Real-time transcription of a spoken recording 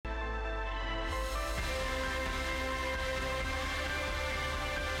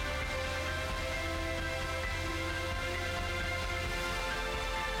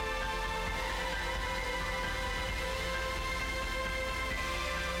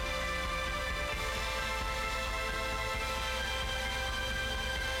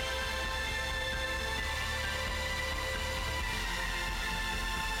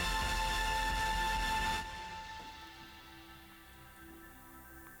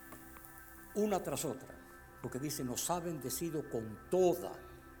una tras otra, porque dice, nos ha bendecido con toda.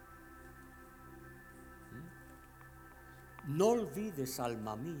 No olvides,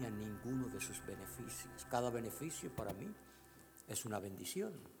 alma mía, ninguno de sus beneficios. Cada beneficio para mí es una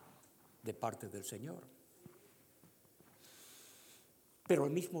bendición de parte del Señor. Pero al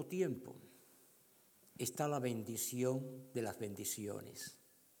mismo tiempo está la bendición de las bendiciones.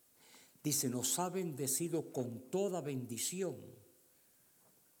 Dice, nos ha bendecido con toda bendición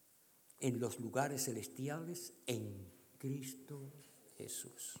en los lugares celestiales en Cristo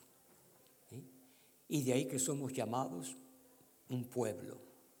Jesús. ¿Sí? Y de ahí que somos llamados un pueblo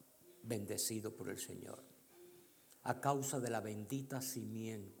bendecido por el Señor, a causa de la bendita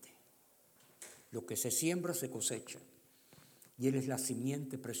simiente. Lo que se siembra se cosecha, y Él es la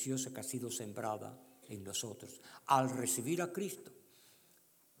simiente preciosa que ha sido sembrada en nosotros. Al recibir a Cristo,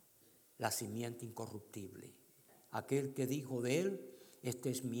 la simiente incorruptible, aquel que dijo de Él, este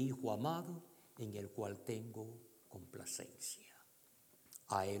es mi Hijo amado, en el cual tengo complacencia.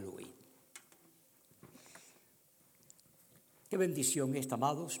 A Él oíd. Qué bendición esta,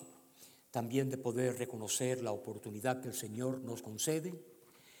 amados, también de poder reconocer la oportunidad que el Señor nos concede.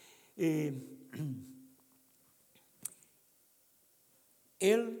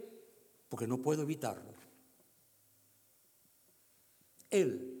 Él, porque no puedo evitarlo,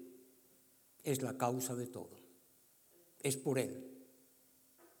 Él es la causa de todo. Es por Él,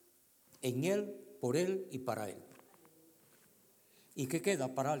 en Él, por Él y para Él. ¿Y qué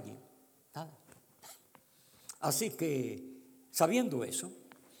queda para alguien? Nada. Así que, sabiendo eso,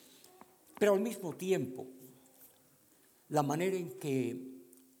 pero al mismo tiempo, la manera en que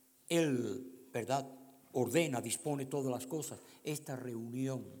Él, ¿verdad?, ordena, dispone todas las cosas, esta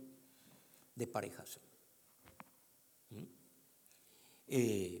reunión de parejas.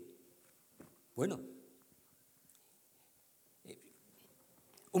 Bueno,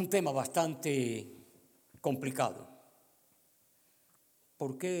 un tema bastante complicado.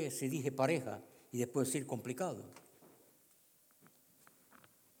 ¿Por qué se dije pareja y después decir complicado?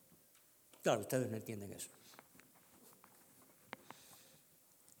 Claro, ustedes no entienden eso.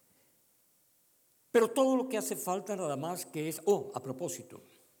 Pero todo lo que hace falta nada más que es, a propósito,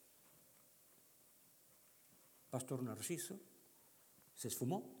 Pastor Narciso, ¿se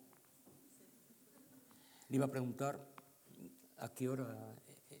esfumó? Le iba a preguntar a qué hora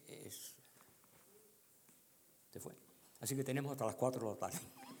es. Se fue. Así que tenemos hasta las 4 de la tarde.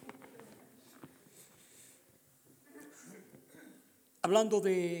 Hablando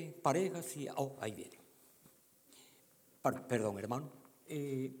de parejas y... ahí viene. Perdón, hermano.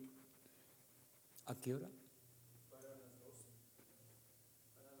 ¿A qué hora? Para las 12.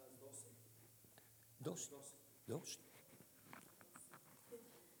 Para las 12. 12. 12.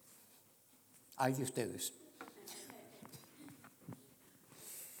 Ay de ustedes.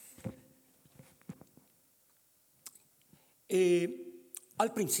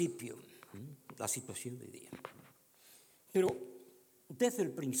 Al principio, la situación de día. Pero desde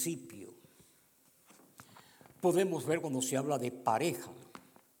el principio podemos ver cuando se habla de pareja.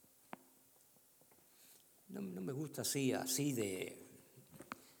 No me gusta así de,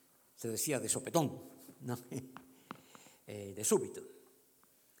 se decía de sopetón, ¿no? De súbito,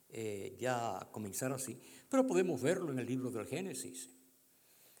 ya comenzar así. Pero podemos verlo en el libro del Génesis,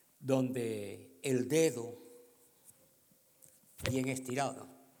 donde el dedo bien estirado,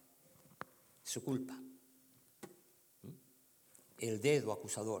 su culpa, el dedo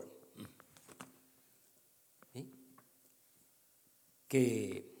acusador,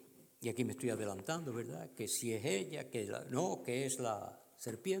 que, y aquí me estoy adelantando, ¿verdad? Que si es ella, que es la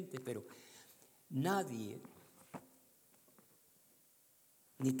serpiente, pero nadie,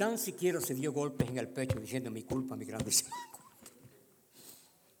 ni tan siquiera se dio golpes en el pecho diciendo mi culpa, mi grandísima culpa.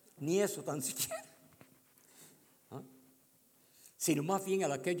 Ni eso tan siquiera. Sino más bien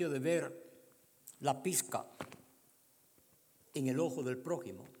al aquello de ver la pizca en el ojo del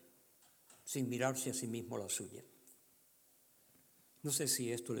prójimo sin mirarse a sí mismo la suya. No sé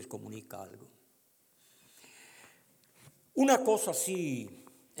si esto les comunica algo. Una cosa sí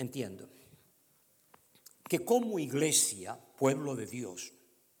entiendo, que como iglesia, pueblo de Dios,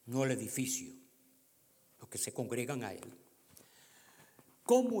 no el edificio, los que se congregan a él,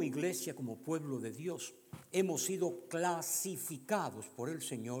 como iglesia, como pueblo de Dios, hemos sido clasificados por el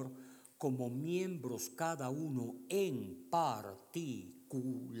Señor como miembros cada uno en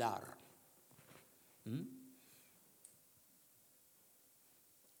particular.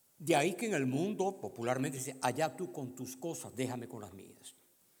 De ahí que en el mundo popularmente dice, allá tú con tus cosas, déjame con las mías.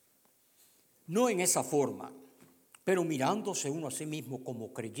 No en esa forma, pero mirándose uno a sí mismo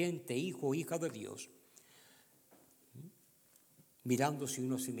como creyente, hijo o hija de Dios, mirándose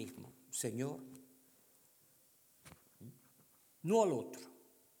uno a sí mismo. Señor, no al otro,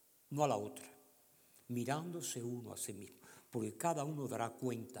 no a la otra, mirándose uno a sí mismo, porque cada uno dará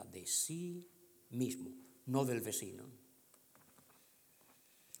cuenta de sí mismo, no del vecino.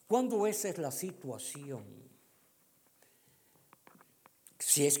 Cuando esa es la situación,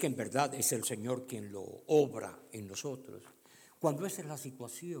 si es que en verdad es el Señor quien lo obra en nosotros, cuando esa es la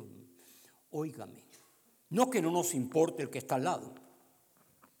situación, óigame, no que no nos importe el que está al lado,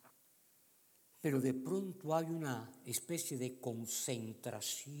 pero de pronto hay una especie de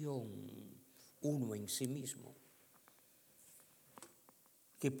concentración uno en sí mismo,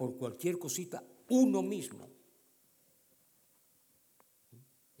 que por cualquier cosita uno mismo,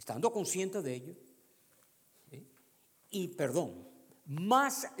 estando consciente de ello, y perdón,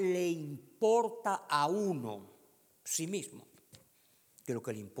 más le importa a uno sí mismo que lo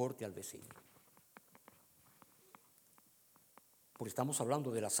que le importe al vecino. Porque estamos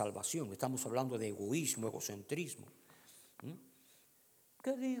hablando de la salvación, estamos hablando de egoísmo, egocentrismo.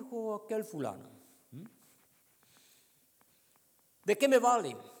 ¿Qué dijo aquel fulano? ¿De qué me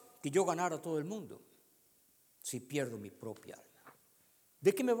vale que yo ganara a todo el mundo si pierdo mi propia alma?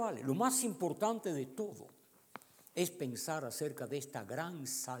 ¿De qué me vale? Lo más importante de todo es pensar acerca de esta gran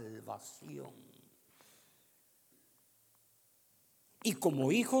salvación. Y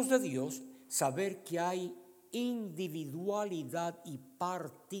como hijos de Dios, saber que hay individualidad y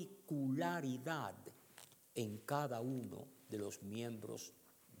particularidad en cada uno de los miembros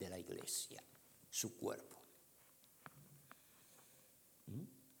de la iglesia, su cuerpo.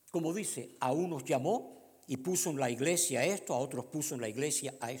 Como dice, a unos llamó y puso en la iglesia esto, a otros puso en la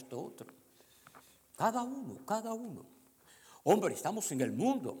iglesia a esto otro. Cada uno, cada uno. Hombre, estamos en el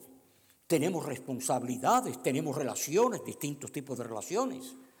mundo, tenemos responsabilidades, tenemos relaciones, distintos tipos de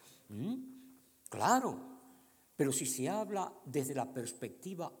relaciones. Claro, pero si se habla desde la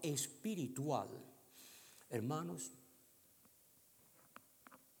perspectiva espiritual, hermanos,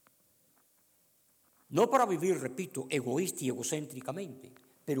 no para vivir, repito, egoísta y egocéntricamente,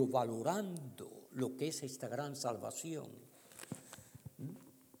 pero valorando lo que es esta gran salvación.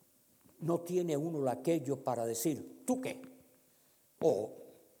 No tiene uno aquello para decir, ¿tú qué? O,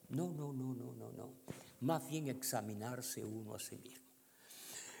 no. Más bien examinarse uno a sí mismo.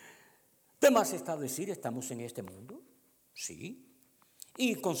 ¿De más está decir, estamos en este mundo? Sí.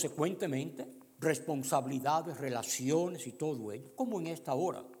 Y consecuentemente, responsabilidades, relaciones y todo ello, como en esta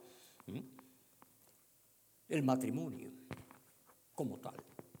hora. El matrimonio, como tal.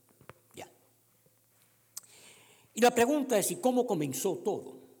 Ya. Y la pregunta es, ¿y cómo comenzó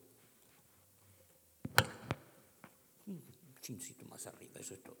todo? Un chincito más arriba,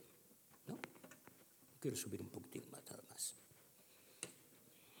 eso es todo. ¿No? Quiero subir un poquitín más, nada más.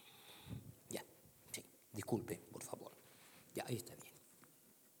 Ya, sí, disculpe, por favor. Ya, ahí está bien.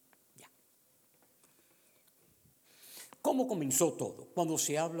 Ya. ¿Cómo comenzó todo? Cuando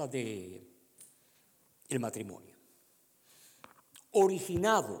se habla de el matrimonio.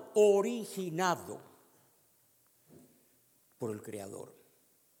 Originado por el Creador.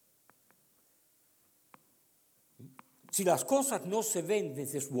 Si las cosas no se ven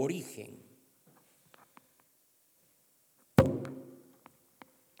desde su origen,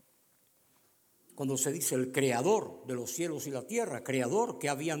 cuando se dice el Creador de los cielos y la tierra, Creador, ¿qué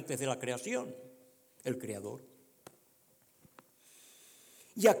había antes de la creación? El Creador.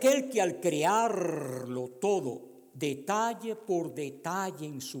 Y aquel que al crearlo todo, detalle por detalle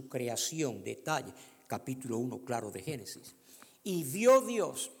en su creación, detalle, capítulo 1, claro, de Génesis, y vio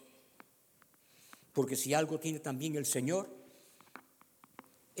Dios, porque si algo tiene también el Señor,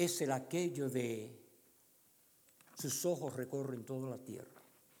 es el aquello de sus ojos recorren toda la tierra,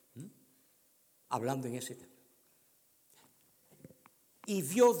 hablando en ese tema. Y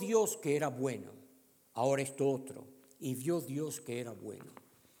vio Dios que era bueno, ahora esto otro, y vio Dios que era bueno.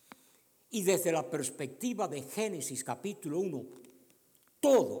 Y desde la perspectiva de Génesis capítulo 1,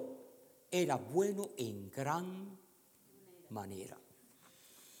 todo era bueno en gran manera.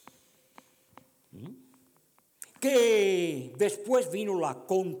 Que después vino la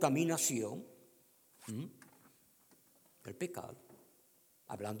contaminación, el pecado,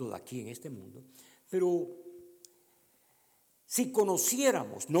 hablando de aquí en este mundo, pero si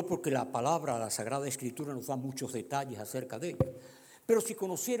conociéramos, no porque la palabra, la Sagrada Escritura nos da muchos detalles acerca de ello, pero si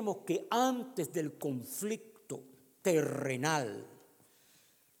conociéramos que antes del conflicto terrenal,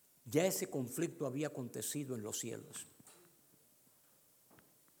 ya ese conflicto había acontecido en los cielos.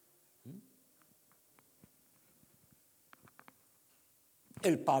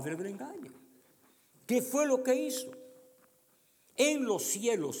 El padre del engaño. ¿Qué fue lo que hizo? En los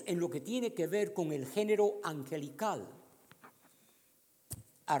cielos, en lo que tiene que ver con el género angelical,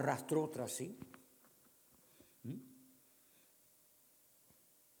 arrastró tras sí.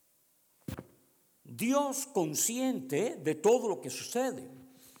 Dios consciente de todo lo que sucede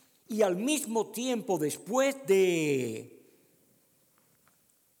y al mismo tiempo después de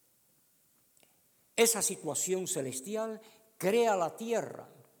esa situación celestial crea la tierra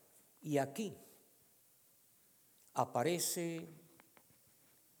y aquí aparece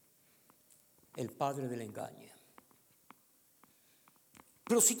el padre del engaño.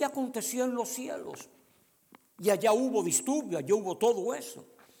 Pero si ya aconteció en los cielos y allá hubo disturbio, allá hubo todo eso,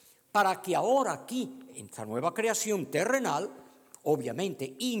 para que ahora aquí, en esta nueva creación terrenal,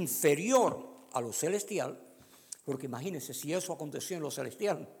 obviamente inferior a lo celestial, porque imagínense si eso aconteció en lo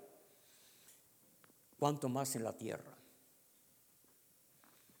celestial, ¿cuánto más en la tierra?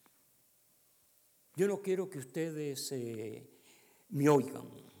 Yo no quiero que ustedes me oigan,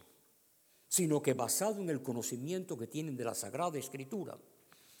 sino que basado en el conocimiento que tienen de la Sagrada Escritura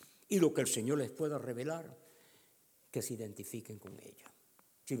y lo que el Señor les pueda revelar, que se identifiquen con ella.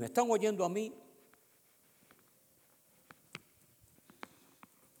 Si me están oyendo a mí,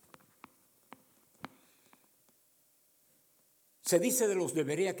 se dice de los de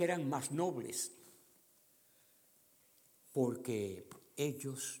Berea que eran más nobles, porque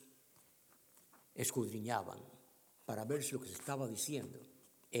ellos escudriñaban para ver si lo que se estaba diciendo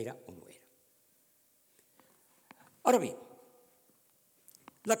era o no era. Ahora bien,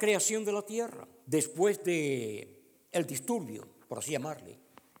 la creación de la tierra, después de el disturbio, por así llamarle,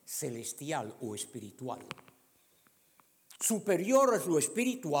 celestial o espiritual, superior es lo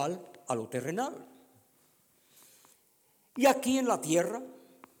espiritual a lo terrenal. Y aquí en la tierra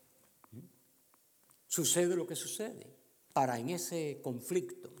sucede lo que sucede, para en ese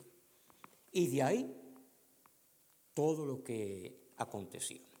conflicto. Y de ahí todo lo que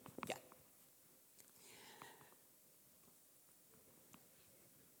aconteció. Ya.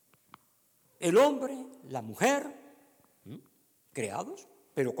 El hombre, la mujer, creados,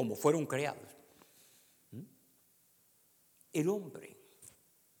 pero como fueron creados. El hombre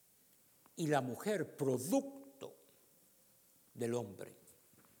y la mujer, producto del hombre.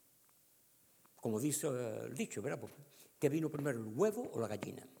 Como dice el dicho, ¿verdad? ¿Qué vino primero, el huevo o la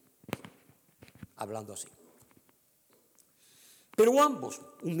gallina? Hablando así. Pero ambos,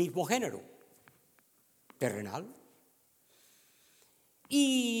 un mismo género, terrenal.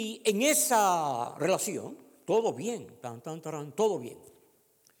 Y en esa relación, todo bien, todo bien.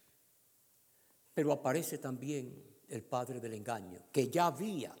 Pero aparece también el padre del engaño, que ya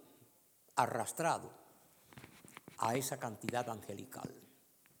había arrastrado a esa cantidad angelical.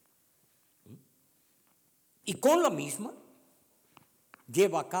 Y con la misma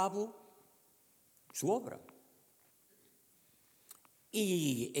lleva a cabo su obra.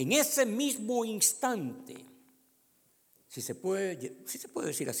 Y en ese mismo instante, si se puede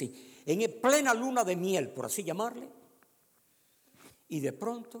decir así, en plena luna de miel, por así llamarle, y de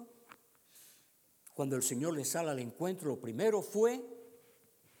pronto, cuando el Señor le sale al encuentro, lo primero fue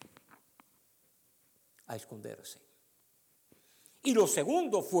a esconderse. Y lo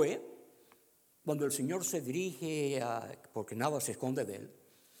segundo fue, cuando el Señor se dirige porque nada se esconde de él,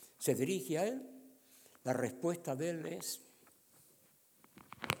 se dirige a él, la respuesta de él es,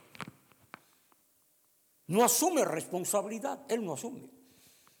 no asume responsabilidad, él no asume.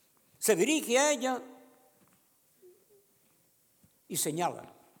 Se dirige a ella y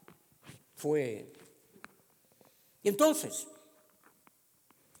señala, fue. Y entonces,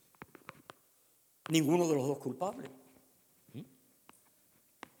 ninguno de los dos culpable.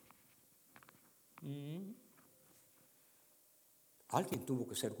 Alguien tuvo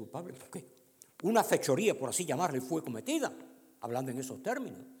que ser culpable. ¿Por qué? Una fechoría, por así llamarle, fue cometida, hablando en esos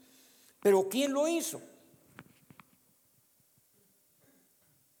términos. Pero ¿quién lo hizo?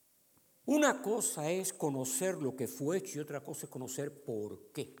 Una cosa es conocer lo que fue hecho y otra cosa es conocer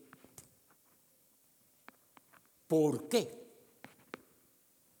por qué. ¿Por qué?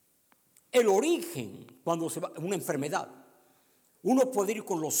 El origen, cuando se va una enfermedad, uno puede ir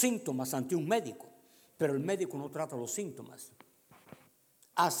con los síntomas ante un médico, pero el médico no trata los síntomas.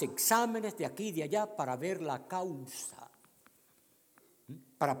 Hace exámenes de aquí y de allá para ver la causa,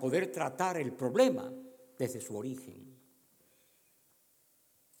 para poder tratar el problema desde su origen.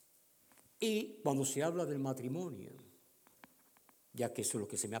 Y cuando se habla del matrimonio, ya que eso es lo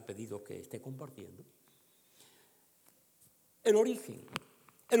que se me ha pedido que esté compartiendo, el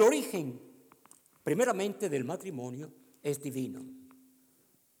origen primeramente del matrimonio es divino.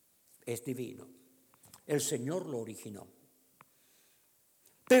 Es divino. El Señor lo originó.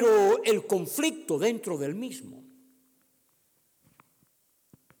 Pero el conflicto dentro del mismo,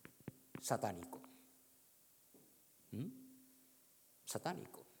 satánico.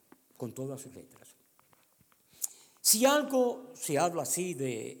 satánico, con todas sus letras. Si algo se habla así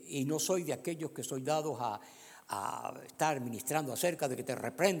y no soy de aquellos que soy dados a estar ministrando acerca de que te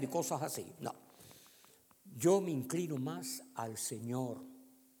reprendo y cosas así, no. Yo me inclino más al Señor,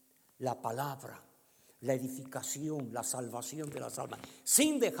 la palabra, la edificación, la salvación de las almas,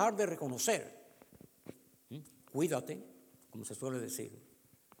 sin dejar de reconocer. Cuídate, como se suele decir,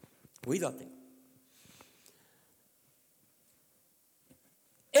 cuídate.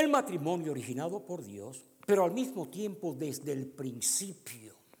 El matrimonio originado por Dios, pero al mismo tiempo desde el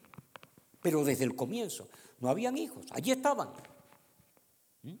principio, pero desde el comienzo. No habían hijos, allí estaban,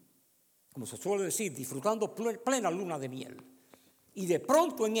 como se suele decir, disfrutando plena luna de miel. Y de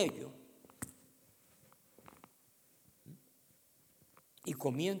pronto en ello, y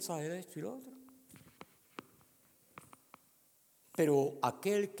comienza el esto y lo otro. Pero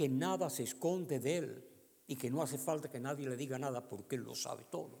aquel que nada se esconde de él y que no hace falta que nadie le diga nada porque él lo sabe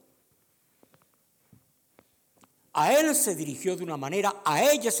todo. A él se dirigió de una manera,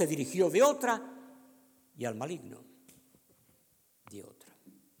 a ella se dirigió de otra y al maligno de otra.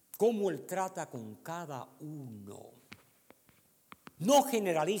 Cómo él trata con cada uno. No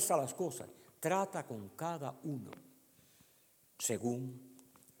generaliza las cosas, trata con cada uno según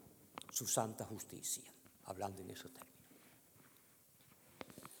su santa justicia, hablando en esos términos.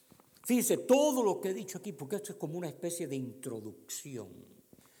 Fíjense todo lo que he dicho aquí, porque esto es como una especie de introducción.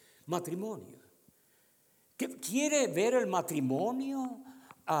 Matrimonio. ¿Quiere ver el matrimonio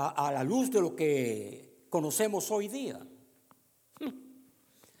a la luz de lo que conocemos hoy día?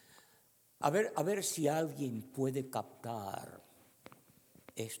 A ver si alguien puede captar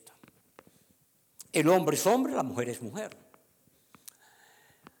esto. El hombre es hombre, la mujer es mujer.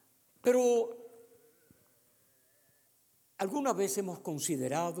 Pero alguna vez hemos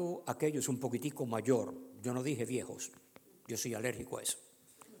considerado, aquellos un poquitico mayor, yo no dije viejos, yo soy alérgico a eso.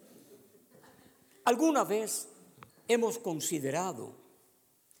 Alguna vez hemos considerado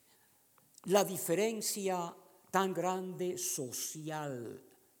la diferencia tan grande social.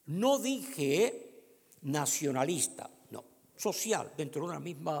 No dije nacionalista, no, social, dentro de una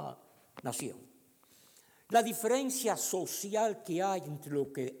misma nación. La diferencia social que hay entre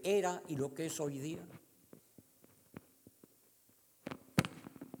lo que era y lo que es hoy día.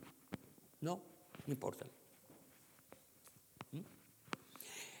 No importa.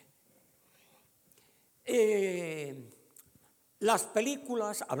 Las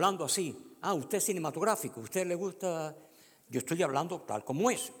películas, hablando así, usted es cinematográfico, a usted le gusta, yo estoy hablando tal como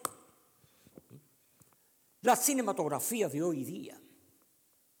es. La cinematografía de hoy día,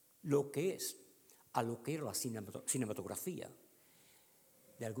 lo que es, a lo que era la cinematografía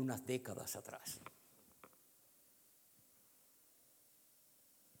de algunas décadas atrás.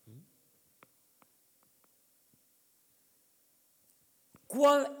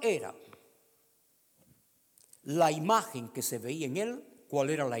 ¿Cuál era la imagen que se veía en él?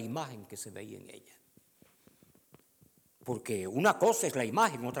 ¿Cuál era la imagen que se veía en ella? Porque una cosa es la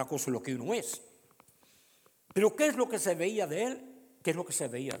imagen, otra cosa es lo que uno es. Pero ¿qué es lo que se veía de él? ¿Qué es lo que se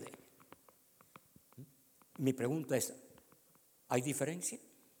veía de él? Mi pregunta es, ¿hay diferencia?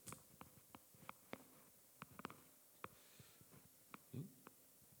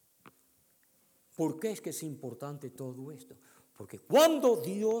 ¿Por qué es que es importante todo esto? Porque cuando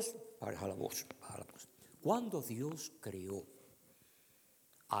Dios, baja la voz, cuando Dios creó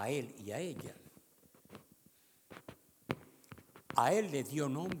a él y a ella, a él le dio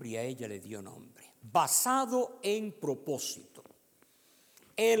nombre y a ella le dio nombre, basado en propósito.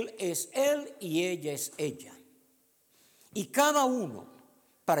 Él es él y ella es ella. Y cada uno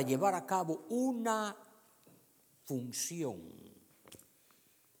para llevar a cabo una función,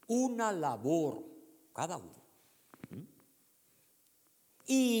 una labor, cada uno.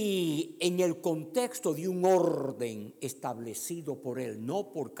 Y en el contexto de un orden establecido por él,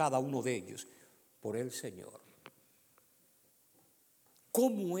 no por cada uno de ellos, por el Señor.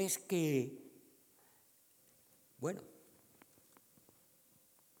 ¿Cómo es que, bueno,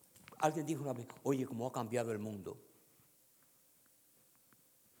 alguien dijo una vez, oye, cómo ha cambiado el mundo?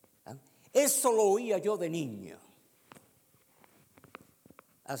 Eso lo oía yo de niño,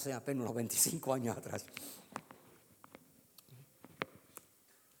 hace apenas unos 25 años atrás.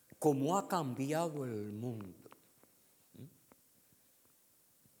 Cómo ha cambiado el mundo.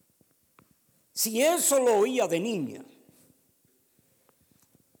 Si eso lo oía de niña,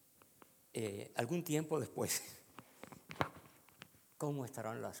 algún tiempo después, ¿cómo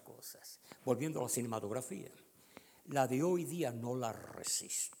estarán las cosas? Volviendo a la cinematografía, la de hoy día no la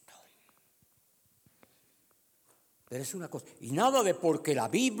resisto. Pero es una cosa, y nada de porque la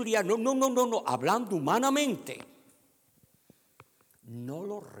Biblia, no, hablando humanamente. no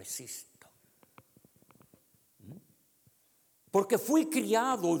lo resisto. Porque fui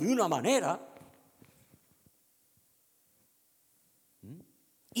criado de una manera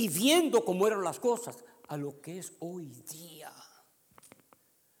y viendo cómo eran las cosas a lo que es hoy día.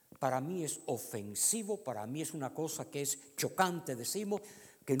 Para mí es ofensivo, para mí es una cosa que es chocante, decimos,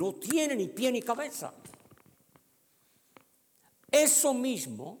 que no tiene ni pie ni cabeza. Eso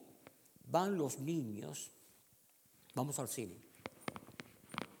mismo van los niños, vamos al cine.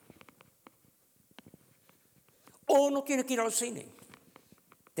 O no tiene que ir al cine.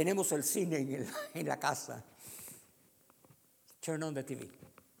 Tenemos el cine en la casa. Turn on the TV.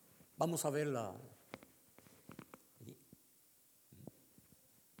 Vamos a ver la...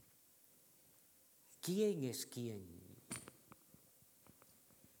 ¿Quién es quién?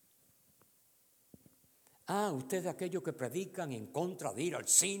 Ustedes aquellos que predican en contra de ir al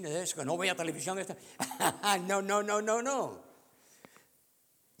cine, de eso, que no vea televisión. No.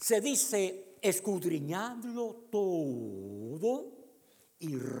 Se dice escudriñadlo todo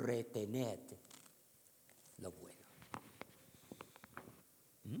y retened lo bueno.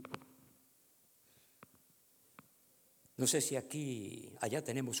 No sé si allá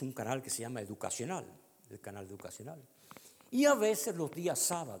tenemos un canal que se llama Educacional, el canal Educacional. Y a veces los días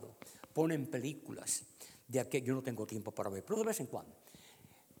sábados ponen películas de aquello, yo no tengo tiempo para ver, pero de vez en cuando,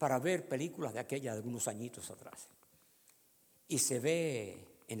 para ver películas de aquella de algunos añitos atrás. Y se ve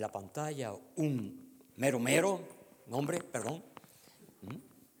en la pantalla un hombre, perdón.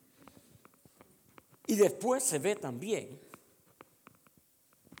 Y después se ve también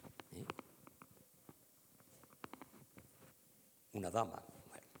una dama,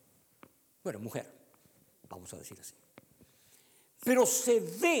 mujer, vamos a decir así. Pero se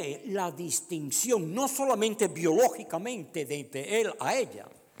ve la distinción, no solamente biológicamente de él a ella,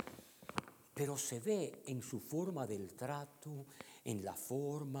 pero se ve en su forma del trato, en la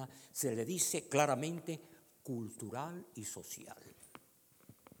forma, se le dice claramente cultural y social.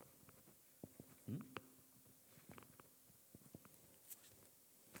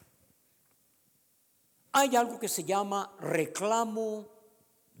 Hay algo que se llama reclamo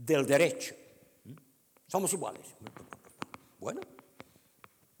del derecho. Somos iguales. Bueno,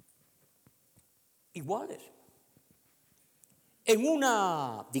 iguales. En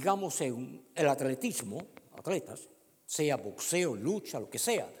el atletismo, atletas, sea boxeo, lucha, lo que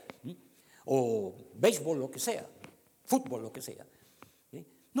sea, o béisbol, lo que sea, fútbol, lo que sea,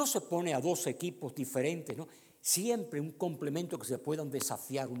 no se pone a dos equipos diferentes, ¿no? Siempre un complemento que se puedan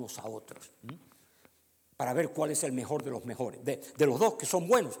desafiar unos a otros, para ver cuál es el mejor de los mejores. De los dos que son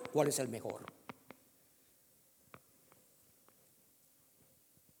buenos, cuál es el mejor.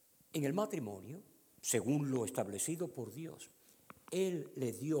 En el matrimonio, según lo establecido por Dios, Él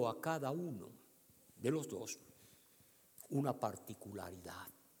le dio a cada uno de los dos una particularidad.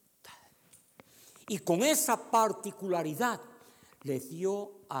 Y con esa particularidad le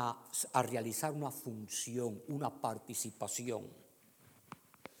dio a realizar una función, una participación.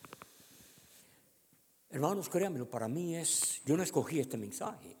 Hermanos, créanmelo, para mí yo no escogí este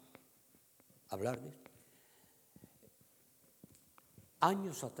mensaje, hablar de esto.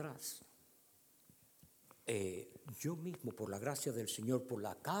 Años atrás, yo mismo, por la gracia del Señor, por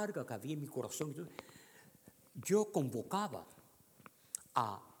la carga que había en mi corazón, yo convocaba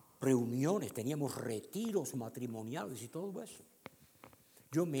a reuniones, teníamos retiros matrimoniales y todo eso.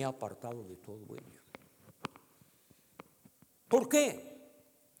 Yo me he apartado de todo ello. ¿Por qué?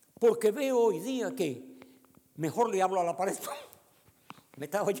 Porque veo hoy día que mejor le hablo a la pared. ¿Me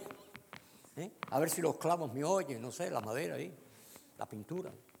está oyendo? A ver si los clavos me oyen, no sé, la madera ahí, la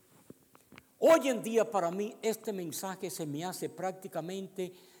pintura. Hoy en día para mí este mensaje se me hace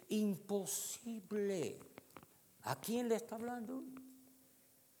prácticamente imposible. ¿A quién le está hablando?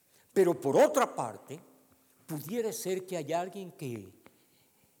 Pero por otra parte, pudiera ser que haya alguien que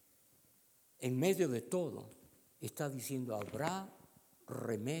en medio de todo está diciendo, ¿habrá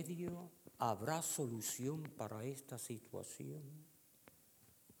remedio? ¿Habrá solución para esta situación?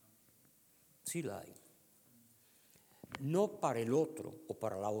 Sí la hay. No para el otro o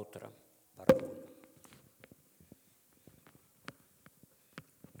para la otra, para uno.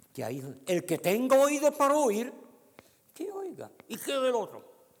 Que ahí, el que tenga oído para oír, que oiga. ¿Y qué del otro?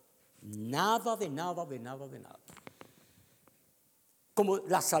 Nada de nada. Como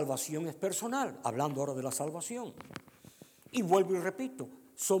la salvación es personal, hablando ahora de la salvación. Y vuelvo y repito,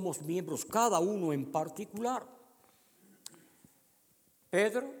 somos miembros cada uno en particular.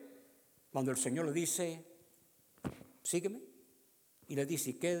 Pedro, cuando el Señor le dice, sígueme, y le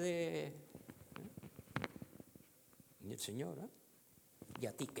dice, quede. Y el Señor, ¿y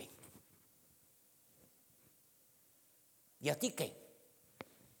a ti qué? ¿Y a ti qué?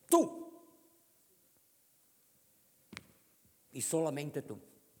 Tú. Y solamente tú.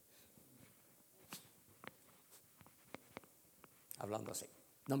 Hablando así,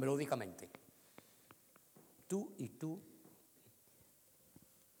 no melódicamente. Tú y tú,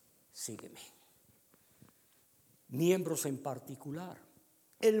 sígueme. Miembros en particular.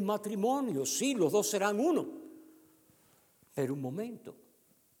 El matrimonio, sí, los dos serán uno. Pero un momento.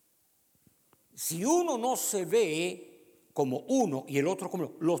 Si uno no se ve como uno y el otro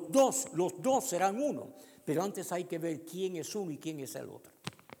como los dos serán uno. Pero antes hay que ver quién es uno y quién es el otro.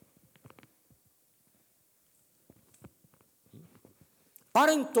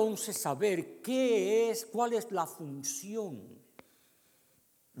 Para entonces saber cuál es la función,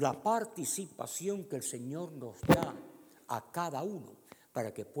 la participación que el Señor nos da a cada uno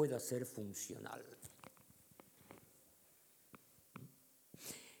para que pueda ser funcional.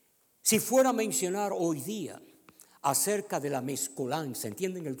 Si fuera a mencionar hoy día acerca de la mezcolanza,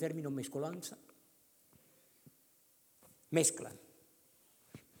 ¿entienden el término mezcolanza? Mezcla.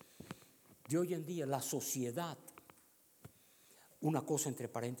 De hoy en día la sociedad, una cosa entre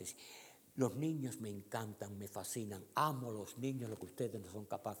paréntesis, los niños me encantan, me fascinan, amo a los niños, lo que ustedes no son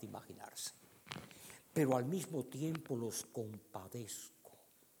capaces de imaginarse, pero al mismo tiempo los compadezco,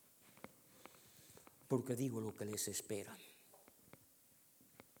 porque digo lo que les espera.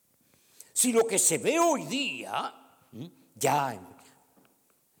 Si lo que se ve hoy día,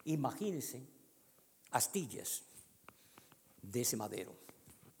 imagínense astillas de ese madero.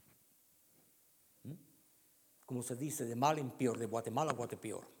 Como se dice, de mal en peor, de Guatemala a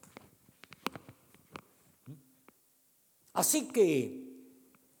Guatepeor. Así que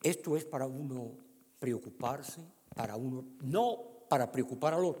esto es para uno preocuparse, para uno, no para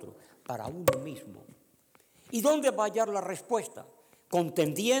preocupar al otro, para uno mismo. ¿Y dónde va a hallar la respuesta?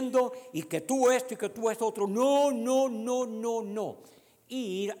 Contendiendo y que tú esto y que tú esto otro. No.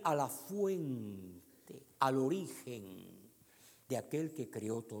 Ir a la fuente, al origen de aquel que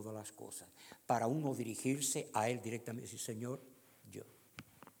creó todas las cosas, para uno dirigirse a Él directamente y decir, Señor, yo.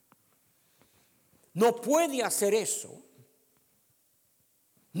 No puede hacer eso,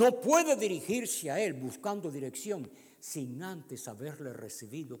 no puede dirigirse a Él buscando dirección sin antes haberle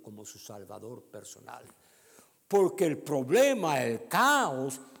recibido como su Salvador personal. Porque el problema, el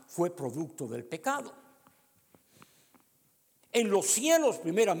caos, fue producto del pecado. En los cielos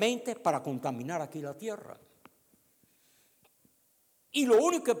primeramente para contaminar aquí la tierra. Y lo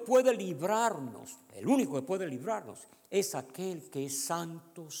único que puede librarnos, el único que puede librarnos, es aquel que es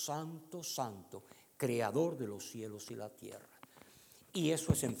santo, santo, santo, creador de los cielos y la tierra. Y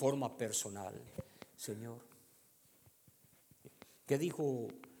eso es en forma personal. Señor, ¿qué dijo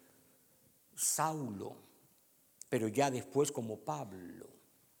Saulo? Pero ya después como Pablo,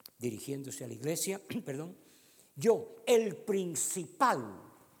 dirigiéndose a la iglesia, yo, el principal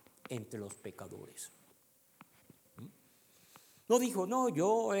entre los pecadores. No dijo, no,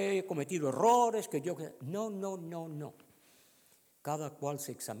 yo he cometido errores, No. Cada cual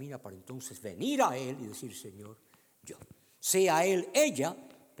se examina para entonces venir a Él y decir, Señor, yo. Sea Él, ella,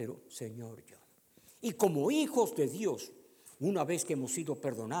 pero Señor, yo. Y como hijos de Dios, una vez que hemos sido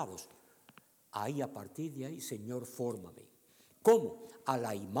perdonados, ahí a partir de ahí, Señor, fórmame. ¿Cómo? A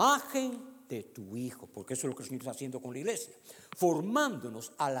la imagen de tu Hijo, porque eso es lo que el Señor está haciendo con la iglesia,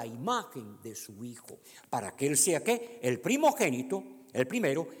 formándonos a la imagen de su Hijo, para que Él sea, ¿qué? El primogénito, el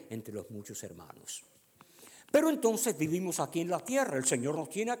primero entre los muchos hermanos. Pero entonces vivimos aquí en la tierra, el Señor nos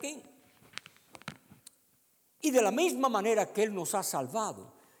tiene aquí. Y de la misma manera que Él nos ha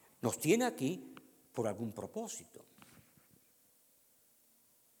salvado, nos tiene aquí por algún propósito.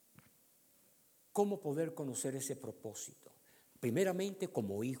 ¿Cómo poder conocer ese propósito? Primeramente,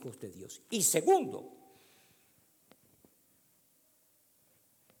 como hijos de Dios. Y segundo,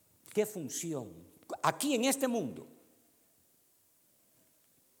 ¿qué función? Aquí en este mundo,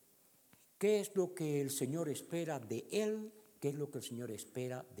 ¿qué es lo que el Señor espera de él? ¿Qué es lo que el Señor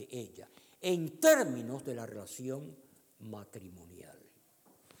espera de ella? En términos de la relación matrimonial.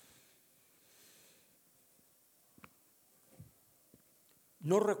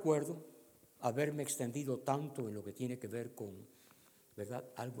 No recuerdo haberme extendido tanto en lo que tiene que ver con, ¿verdad?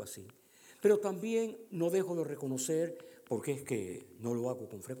 Algo así. Pero también no dejo de reconocer, porque es que no lo hago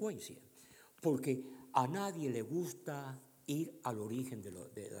con frecuencia, porque a nadie le gusta ir al origen de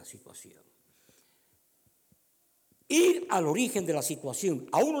la situación. Ir al origen de la situación.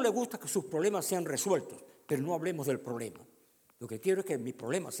 A uno le gusta que sus problemas sean resueltos, pero no hablemos del problema. Lo que quiero es que mi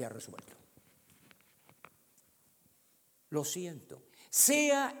problema sea resuelto. Lo siento.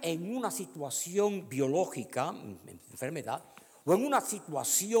 Sea en una situación biológica, enfermedad, o en una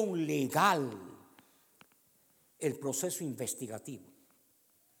situación legal, el proceso investigativo.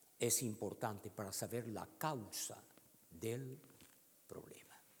 es importante para saber la causa del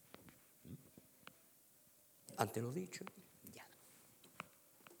problema. Ante lo dicho, ya.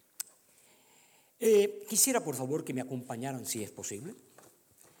 Quisiera, por favor, que me acompañaran, si es posible.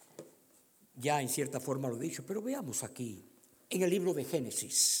 Ya en cierta forma lo he dicho, pero veamos aquí, en el libro de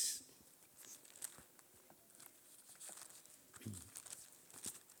Génesis.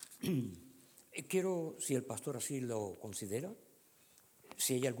 Quiero, si el pastor así lo considera,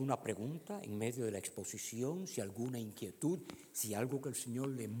 si hay alguna pregunta en medio de la exposición, si alguna inquietud, si algo que el Señor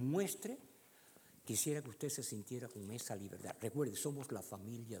le muestre, quisiera que usted se sintiera con esa libertad. Recuerde, somos la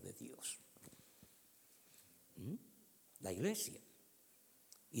familia de Dios, la iglesia.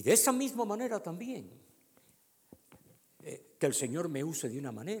 Y de esa misma manera también, que el Señor me use de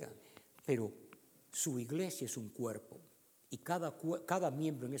una manera, pero su iglesia es un cuerpo y cada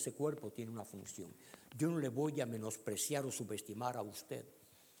miembro en ese cuerpo tiene una función. Yo no le voy a menospreciar o subestimar a usted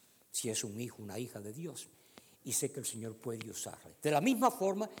si es un hijo, una hija de Dios, y sé que el Señor puede usarle. De la misma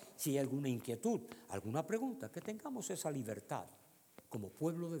forma, si hay alguna inquietud, alguna pregunta, que tengamos esa libertad como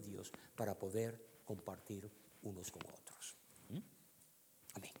pueblo de Dios para poder compartir unos con otros.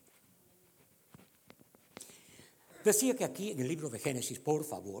 Amén. Decía que aquí en el libro de Génesis, por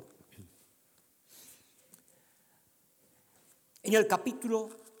favor, en el capítulo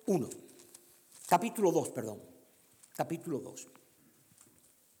 2,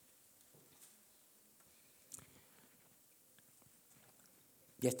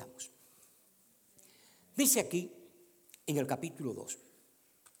 ya estamos. Dice aquí, en el capítulo 2,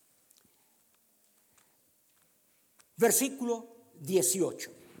 versículo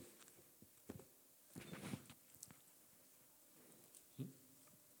 18.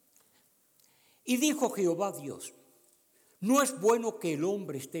 Y dijo Jehová Dios, no es bueno que el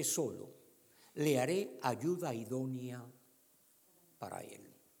hombre esté solo, le haré ayuda idónea para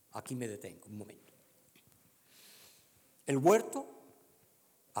él. Aquí me detengo un momento. El huerto,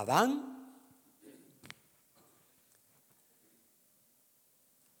 Adán,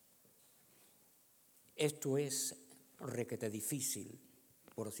 esto es requete difícil,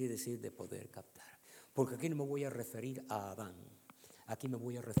 por así decir, de poder captar. Porque aquí no me voy a referir a Adán, aquí me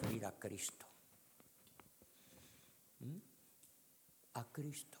voy a referir a Cristo. A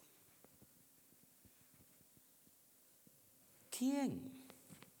Cristo. ¿Quién?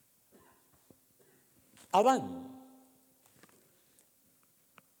 Adán.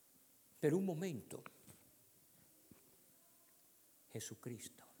 Pero un momento.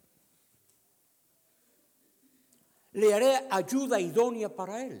 Jesucristo. Le haré ayuda idónea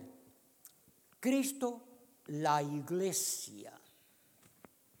para él. Cristo, la iglesia.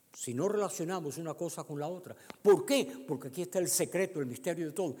 Si no relacionamos una cosa con la otra. ¿Por qué? Porque aquí está el secreto, el misterio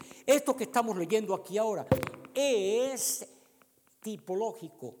de todo. Esto que estamos leyendo aquí ahora es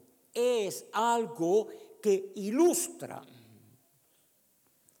tipológico, es algo que ilustra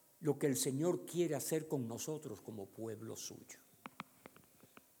lo que el Señor quiere hacer con nosotros como pueblo suyo.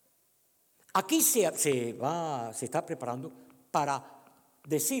 Aquí se está preparando para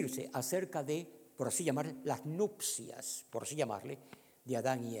decirse acerca de, por así llamarle, las nupcias, por así llamarle, de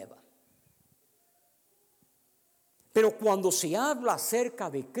Adán y Eva. Pero cuando se habla acerca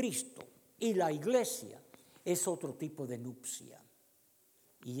de Cristo y la iglesia, es otro tipo de nupcia,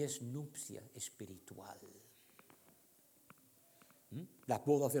 y es nupcia espiritual. Las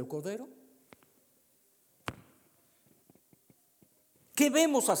bodas del Cordero. ¿Qué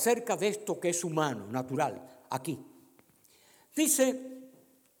vemos acerca de esto que es humano, natural? Aquí. Dice,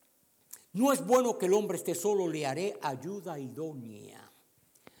 no es bueno que el hombre esté solo, le haré ayuda idónea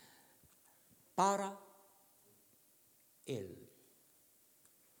para él.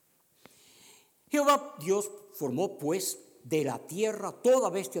 Jehová Dios formó pues de la tierra toda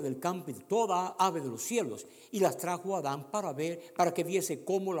bestia del campo y toda ave de los cielos, y las trajo a Adán para que viese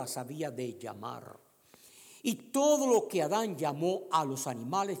cómo las había de llamar. Y todo lo que Adán llamó a los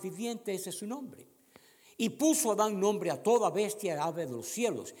animales vivientes, ese es su nombre. Y puso Adán nombre a toda bestia y ave de los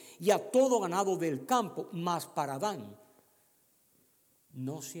cielos, y a todo ganado del campo, mas para Adán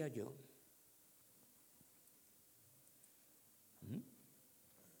no se halló.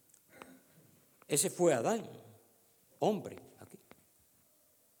 Ese fue Adán, hombre, aquí.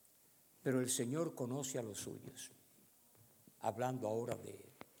 Pero el Señor conoce a los suyos, hablando ahora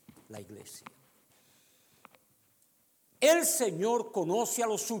de la iglesia. El Señor conoce a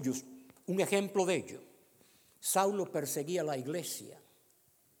los suyos. Un ejemplo de ello, Saulo perseguía a la iglesia.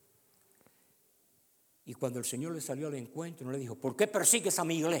 Y cuando el Señor le salió al encuentro, no le dijo, ¿por qué persigues a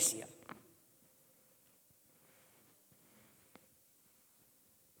mi iglesia?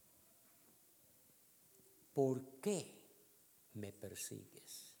 ¿Por qué me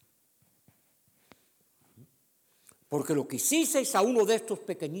persigues? Porque lo que hicisteis a uno de estos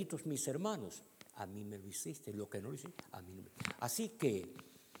pequeñitos, mis hermanos, a mí me lo hiciste. Lo que no lo hiciste, a mí no me lo hiciste. Así que,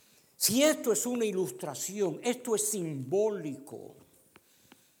 si esto es una ilustración, esto es simbólico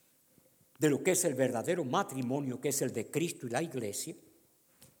de lo que es el verdadero matrimonio, que es el de Cristo y la iglesia,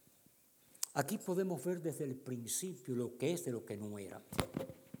 aquí podemos ver desde el principio lo que es de lo que no era.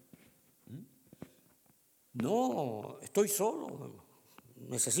 No, estoy solo,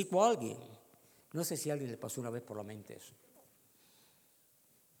 necesito a alguien. No sé si a alguien le pasó una vez por la mente eso.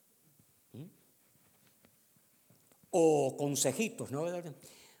 O consejitos, ¿no?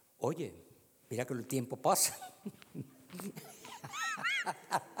 Oye, mira que el tiempo pasa.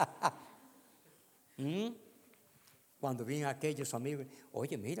 Cuando vienen aquellos amigos,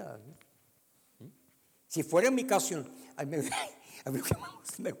 oye, mira, si fuera en mi caso, a mí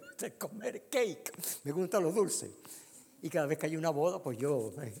me gusta comer cake, me gustan los dulces. Y cada vez que hay una boda, pues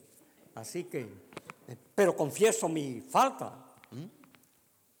yo, así que, pero confieso mi falta.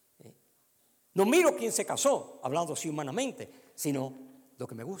 No miro quién se casó, hablando así humanamente, sino lo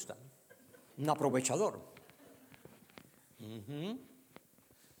que me gusta, un aprovechador.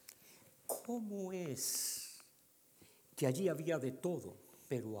 ¿Cómo es que allí había de todo,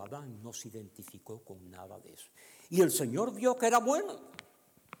 pero Adán no se identificó con nada de eso? Y el Señor vio que era bueno,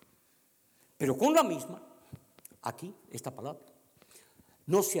 pero con la misma, aquí, esta palabra,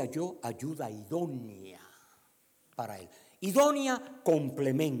 no se halló ayuda idónea para él. Idónea,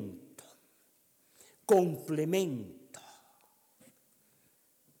 complemento.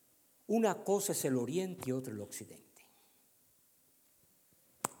 Una cosa es el oriente y otra el occidente.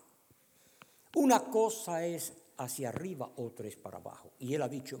 Una cosa es hacia arriba, otra es para abajo. Y él ha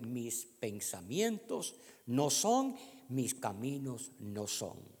dicho, mis pensamientos no son, mis caminos no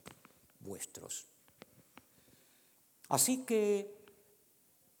son vuestros. Así que,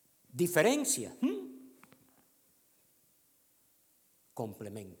 diferencia,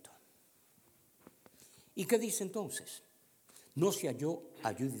 complemento. ¿Y qué dice entonces? No se halló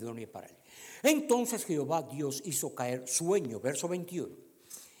ayuda idónea para él. Entonces Jehová Dios hizo caer sueño, verso 21,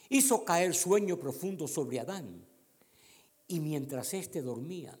 hizo caer sueño profundo sobre Adán. Y mientras éste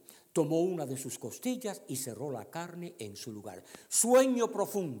dormía, tomó una de sus costillas y cerró la carne en su lugar. Sueño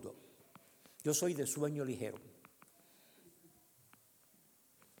profundo. Yo soy de sueño ligero.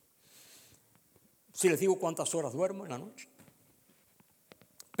 Si les digo cuántas horas duermo en la noche.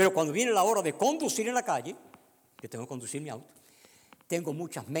 Pero cuando viene la hora de conducir en la calle, que tengo que conducir mi auto, tengo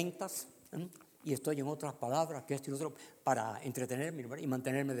muchas mentas, y estoy en otras palabras, que esto y lo otro, para entretenerme y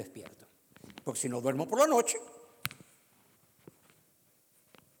mantenerme despierto. Porque si no duermo por la noche,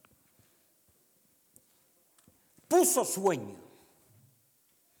 puso sueño.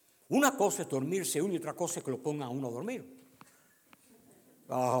 Una cosa es dormirse uno y otra cosa es que lo ponga a uno a dormir.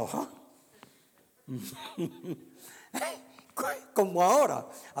 Como ahora,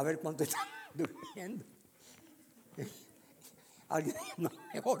 a ver cuánto están durmiendo. No,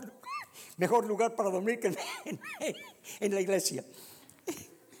 mejor lugar para dormir que en la iglesia.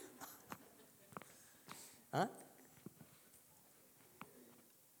 ¿Ah?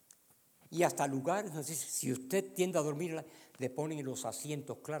 Y hasta lugares, si usted tiende a dormir, le ponen en los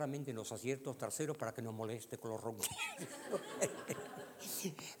asientos, claramente en los asientos traseros, para que no moleste con los ronquidos.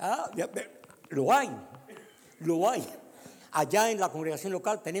 Lo hay. Allá en la congregación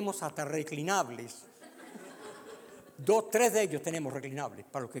local tenemos hasta reclinables. 2, 3 de ellos tenemos reclinables.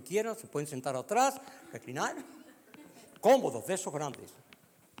 Para los que quieran, se pueden sentar atrás, reclinar. Cómodos, de esos grandes.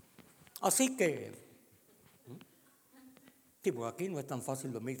 Así que, sí, pues aquí no es tan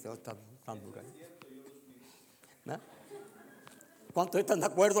fácil dormir, tan dura. ¿Eh? ¿Cuántos están de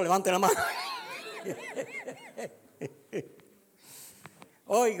acuerdo? Levanten la mano.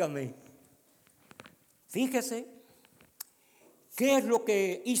 Óigame, fíjese, ¿qué es lo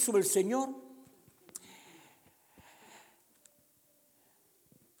que hizo el Señor?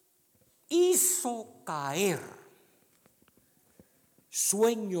 Hizo caer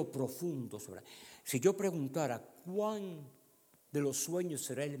sueño profundo sobre. Si yo preguntara cuál de los sueños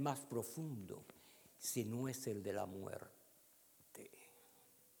será el más profundo, si no es el de la muerte.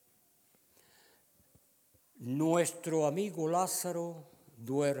 Nuestro amigo Lázaro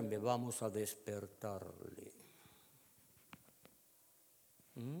duerme, vamos a despertarle.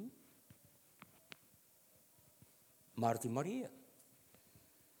 Marta y María,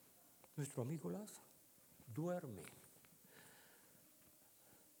 nuestro amigo Lázaro, duerme.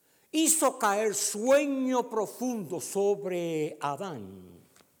 Hizo caer sueño profundo sobre Adán.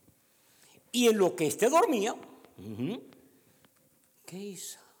 Y en lo que éste dormía, ¿qué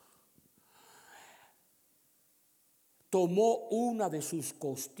hizo? Tomó una de sus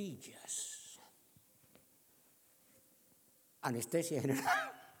costillas Anestesia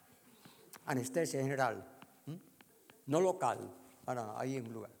general. Anestesia general. No local, para ahí en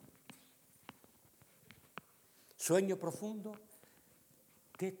un lugar. Sueño profundo.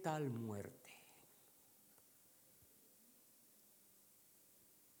 ¿Qué tal muerte?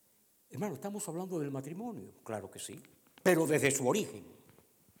 Hermano, ¿estamos hablando del matrimonio? Claro que sí, pero desde su origen.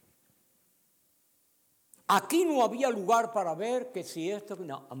 Aquí no había lugar para ver que si esto...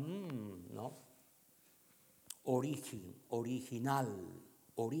 No. Origen.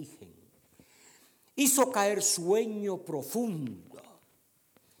 Hizo caer sueño profundo.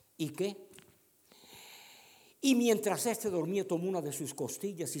 ¿Y qué? Y mientras éste dormía, tomó una de sus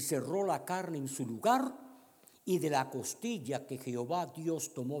costillas y cerró la carne en su lugar, y de la costilla que Jehová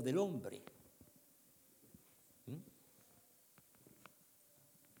Dios tomó del hombre.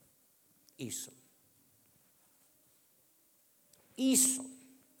 Hizo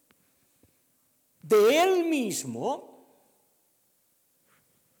de él mismo,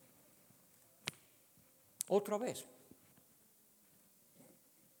 otra vez,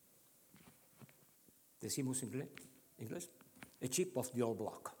 decimos en inglés, a chip of the old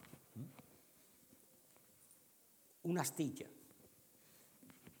block, una astilla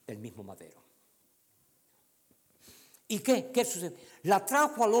del mismo madero. ¿Y qué sucede? La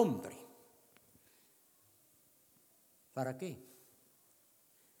trajo al hombre. ¿Para qué?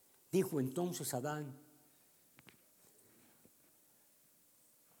 Dijo entonces Adán,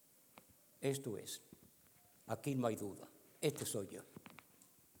 esto es, aquí no hay duda, este soy yo.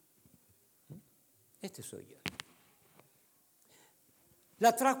 Este soy yo.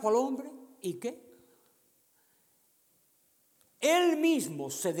 La trajo al hombre, ¿y qué? Él mismo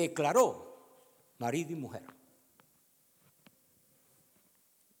se declaró marido y mujer.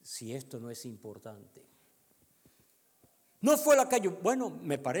 Si esto no es importante. No fue la calle, bueno,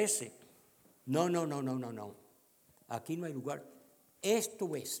 me parece. No. Aquí no hay lugar.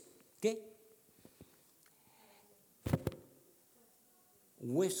 Esto es, ¿qué?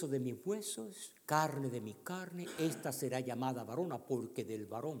 Hueso de mis huesos, carne de mi carne, esta será llamada varona porque del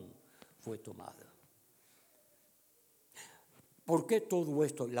varón fue tomada. ¿Por qué todo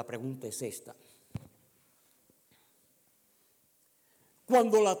esto? La pregunta es esta.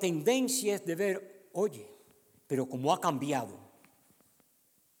 Cuando la tendencia es de ver, oye, pero como ha cambiado,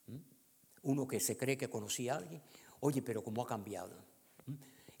 uno que se cree que conocía a alguien, oye, pero como ha cambiado,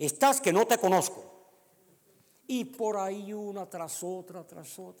 estás que no te conozco, y por ahí una tras otra.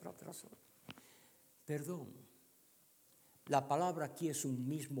 Perdón, la palabra aquí es un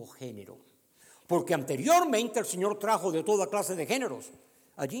mismo género, porque anteriormente el Señor trajo de toda clase de géneros.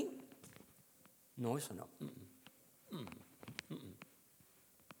 Allí, no, eso no.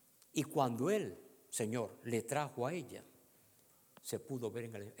 Y cuando Él, Señor, le trajo a ella, se pudo ver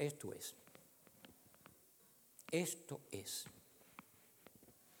en el... Esto es.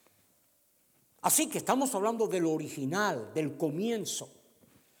 Así que estamos hablando del original, del comienzo.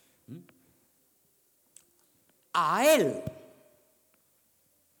 A Él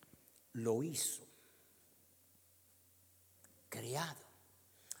lo hizo, creado,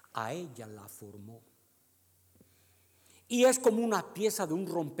 a ella la formó. Y es como una pieza de un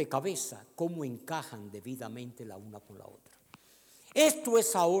rompecabezas, cómo encajan debidamente la una con la otra. Esto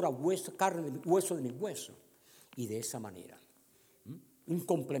es ahora hueso, carne, hueso de mi hueso. Y de esa manera, un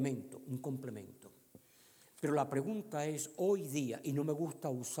complemento. Pero la pregunta es, hoy día, y no me gusta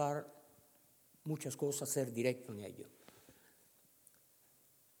usar muchas cosas, ser directo en ello.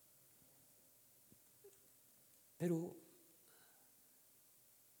 Pero,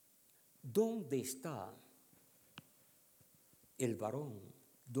 ¿dónde está el varón?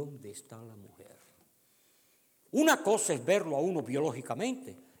 ¿Dónde está la mujer? Una cosa es verlo a uno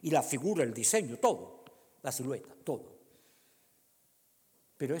biológicamente, y la figura, el diseño, todo, la silueta, todo.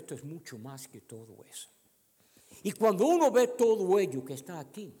 Pero esto es mucho más que todo eso. Y cuando uno ve todo ello que está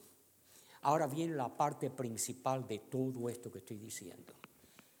aquí, ahora viene la parte principal de todo esto que estoy diciendo.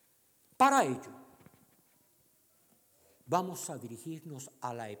 Para ello, vamos a dirigirnos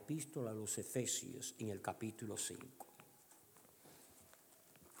a la epístola a los Efesios en el capítulo 5.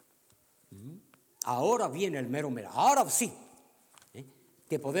 Ahora viene el mero. Ahora sí,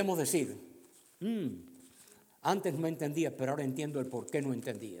 que podemos decir, antes no entendía, pero ahora entiendo el por qué no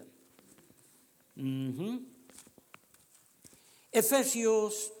entendía.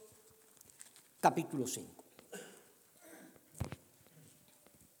 Efesios capítulo 5.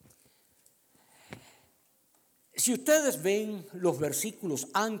 Si ustedes ven los versículos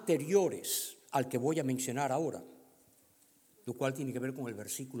anteriores al que voy a mencionar ahora, lo cual tiene que ver con el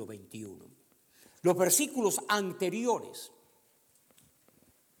versículo 21, los versículos anteriores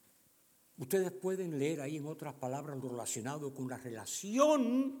Ustedes pueden leer ahí en otras palabras lo relacionado con la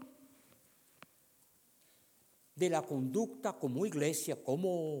relación de la conducta como iglesia,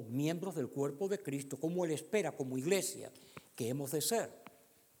 como miembros del cuerpo de Cristo, como Él espera como iglesia que hemos de ser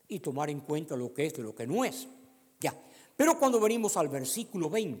y tomar en cuenta lo que es de lo que no es. Ya, pero cuando venimos al versículo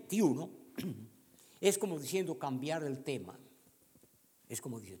 21, es como diciendo cambiar el tema, es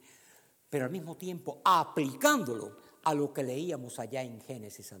como diciendo, pero al mismo tiempo aplicándolo a lo que leíamos allá en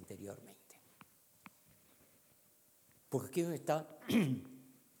Génesis anteriormente. Porque aquí donde está,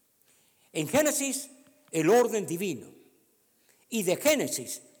 en Génesis, el orden divino, y de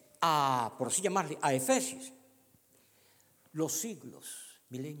Génesis a, por así llamarle, a Efesios, los siglos,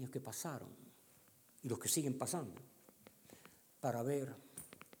 milenios que pasaron y los que siguen pasando, para ver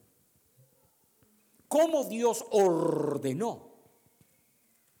cómo Dios ordenó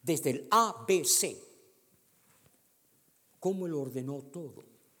desde el ABC, cómo Él ordenó todo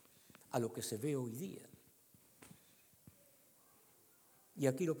a lo que se ve hoy día. Y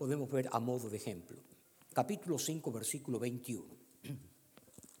aquí lo podemos ver a modo de ejemplo. Capítulo 5, versículo 21.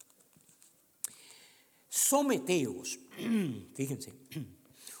 Someteos, fíjense,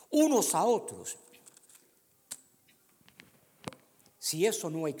 unos a otros. Si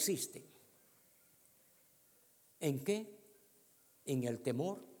eso no existe, ¿en qué? En el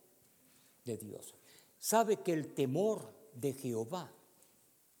temor de Dios. ¿Sabe que el temor de Jehová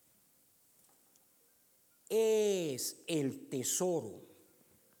es el tesoro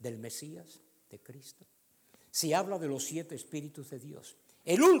del Mesías, de Cristo? Se habla de los 7 espíritus de Dios.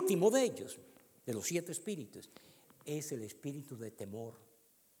 El último de ellos, de los 7 espíritus, es el espíritu de temor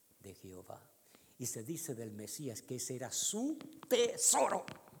de Jehová. Y se dice del Mesías que ese era su tesoro.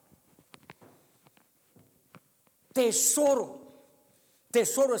 Tesoro.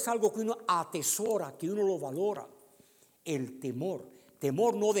 Tesoro es algo que uno atesora, que uno lo valora. El temor.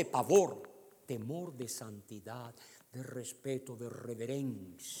 Temor no de pavor, temor de santidad, de respeto, de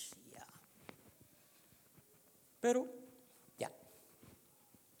reverencia. Pero ya,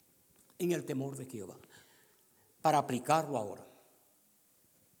 en el temor de Jehová, para aplicarlo ahora.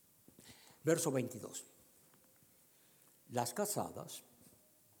 Verso 22. Las casadas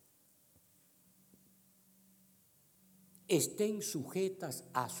estén sujetas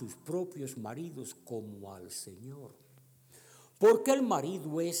a sus propios maridos como al Señor, porque el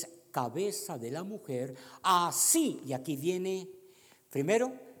marido es cabeza de la mujer, así, y aquí viene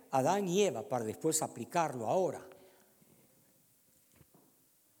primero Adán y Eva para después aplicarlo ahora.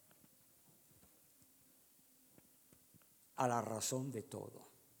 A la razón de todo,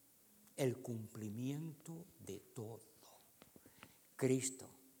 el cumplimiento de todo, Cristo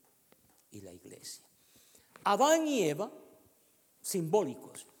y la iglesia. Adán y Eva,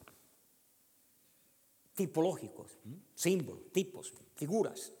 simbólicos, tipológicos, símbolos, tipos,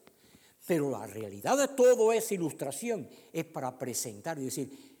 figuras. Pero la realidad de todo esa ilustración es para presentar y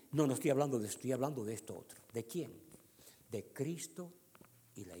decir, no estoy hablando de esto, estoy hablando de esto otro. ¿De quién? De Cristo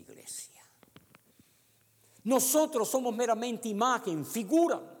y la iglesia. Nosotros somos meramente imagen,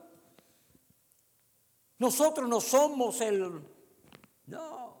 figura. Nosotros no somos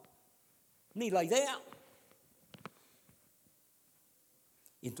ni la idea.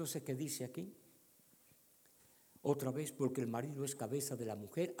 Y entonces, ¿qué dice aquí? Otra vez, porque el marido es cabeza de la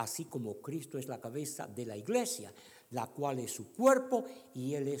mujer, así como Cristo es la cabeza de la iglesia, la cual es su cuerpo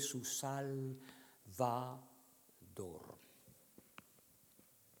y Él es su Salvador.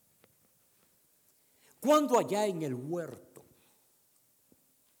 Cuando allá en el huerto,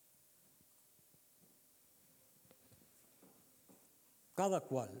 cada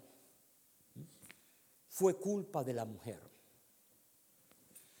cual fue culpa de la mujer.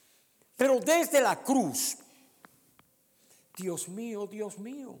 Pero desde la cruz, Dios mío,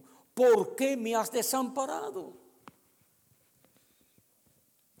 ¿por qué me has desamparado?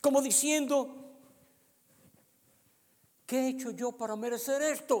 Como diciendo, ¿qué he hecho yo para merecer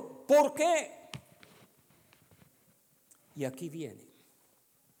esto? ¿Por qué? Y aquí viene,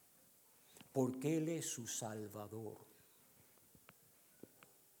 porque Él es su Salvador.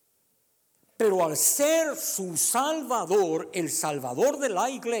 Pero al ser su Salvador, el Salvador de la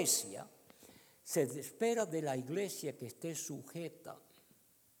iglesia, se espera de la iglesia que esté sujeta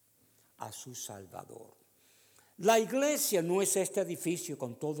a su Salvador. La iglesia no es este edificio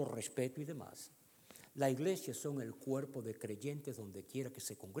con todo respeto y demás. La iglesia son el cuerpo de creyentes donde quiera que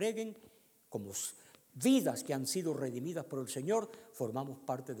se congreguen, como vidas que han sido redimidas por el Señor, formamos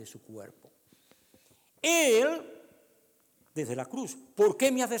parte de su cuerpo. Él, desde la cruz, ¿por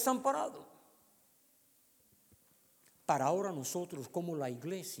qué me has desamparado? Para ahora nosotros como la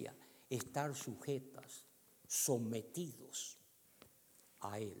iglesia estar sujetas, sometidos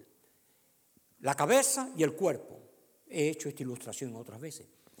a Él. La cabeza y el cuerpo. He hecho esta ilustración otras veces.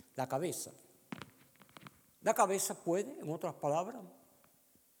 La cabeza. La cabeza puede, en otras palabras,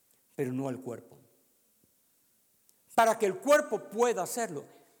 pero no el cuerpo. Para que el cuerpo pueda hacerlo,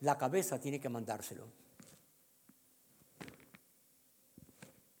 la cabeza tiene que mandárselo.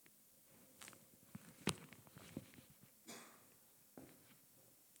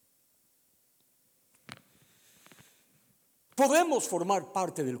 Podemos formar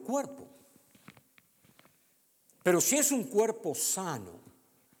parte del cuerpo, pero si es un cuerpo sano,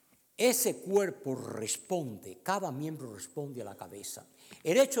 ese cuerpo responde, cada miembro responde a la cabeza.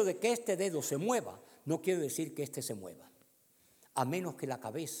 El hecho de que este dedo se mueva no quiere decir que este se mueva, a menos que la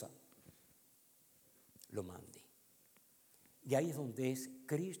cabeza lo mande. Y ahí es donde es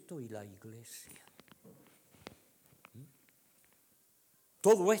Cristo y la iglesia.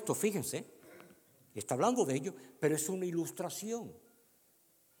 Todo esto, fíjense, está hablando de ello, pero es una ilustración.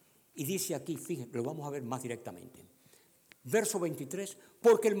 Y dice aquí, fíjense, lo vamos a ver más directamente. Verso 23,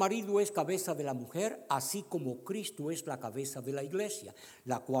 porque el marido es cabeza de la mujer, así como Cristo es la cabeza de la iglesia,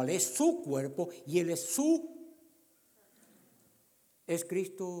 la cual es su cuerpo y él es su... ¿Es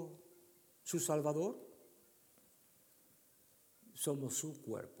Cristo su Salvador? Somos su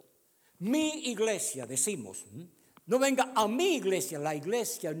cuerpo. Mi iglesia, decimos, no venga a mi iglesia, la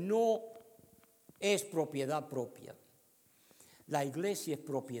iglesia no es propiedad propia. La iglesia es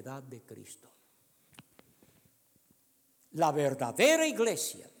propiedad de Cristo. La verdadera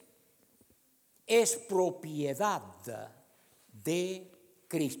iglesia es propiedad de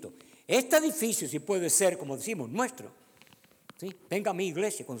Cristo. Este edificio, si puede ser, como decimos, nuestro. ¿Sí? Venga a mi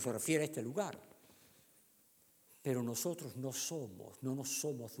iglesia cuando se refiere a este lugar. Pero nosotros no nos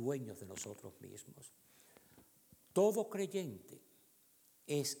somos dueños de nosotros mismos. Todo creyente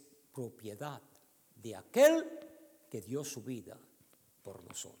es propiedad de aquel que dio su vida por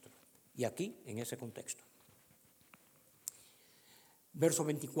nosotros. Y aquí, en ese contexto. Verso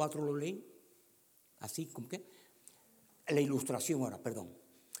 24 lo leí, así como que, la ilustración ahora, perdón.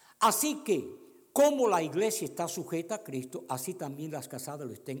 Así que, como la iglesia está sujeta a Cristo, así también las casadas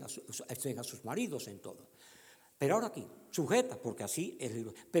lo estén a sus maridos en todo. Pero ahora aquí, sujeta, porque así es.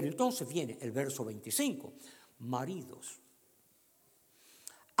 Pero entonces viene el verso 25. Maridos,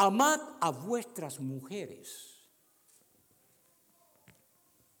 amad a vuestras mujeres.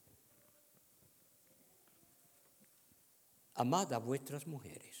 Amad a vuestras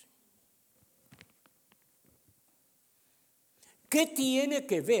mujeres. ¿Qué tiene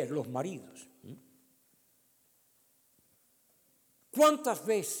que ver los maridos? ¿Cuántas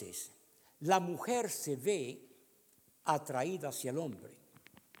veces la mujer se ve atraída hacia el hombre?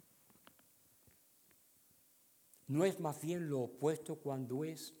 ¿No es más bien lo opuesto cuando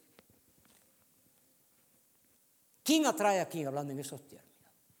es? ¿Quién atrae a quién hablando en esos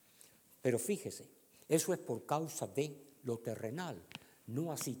términos? Pero fíjese, eso es por causa de lo terrenal,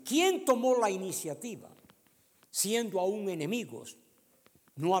 no así. ¿Quién tomó la iniciativa? Siendo aún enemigos,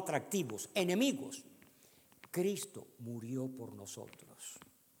 no atractivos, enemigos. Cristo murió por nosotros.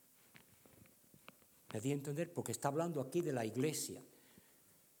 ¿Me di a entender? Porque está hablando aquí de la iglesia.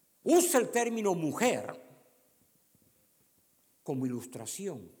 Usa el término mujer como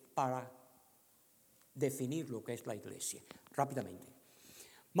ilustración para definir lo que es la iglesia. Rápidamente.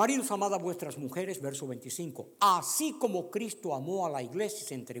 Maridos, amad a vuestras mujeres, verso 25, así como Cristo amó a la iglesia y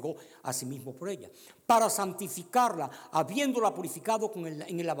se entregó a sí mismo por ella, para santificarla, habiéndola purificado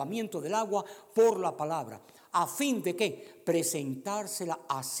en el lavamiento del agua por la palabra, a fin de que presentársela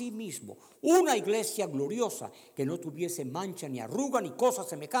a sí mismo, una iglesia gloriosa, que no tuviese mancha ni arruga ni cosa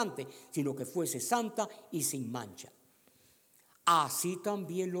semejante, sino que fuese santa y sin mancha. Así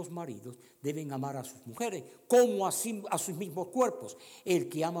también los maridos deben amar a sus mujeres, como así a sus mismos cuerpos. El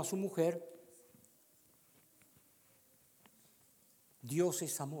que ama a su mujer, Dios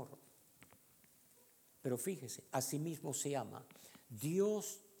es amor. Pero fíjese, a sí mismo se ama.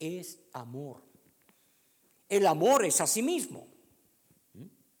 Dios es amor. El amor es a sí mismo.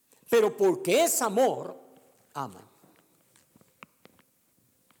 Pero porque es amor, ama.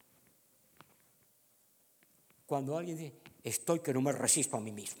 Cuando alguien dice, estoy que no me resisto a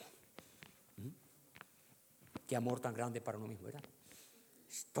mí mismo. Qué amor tan grande para uno mismo, ¿verdad?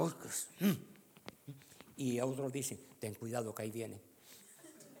 Estoy. Y a otros dicen, ten cuidado que ahí viene.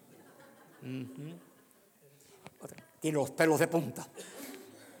 Tiene los pelos de punta.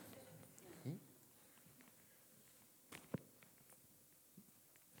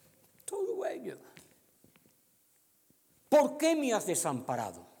 Todo ello. ¿Por qué me has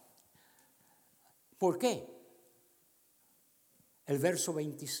desamparado? ¿Por qué? El verso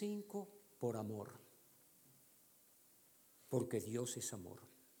 25, por amor. Porque Dios es amor.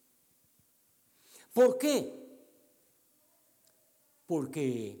 ¿Por qué?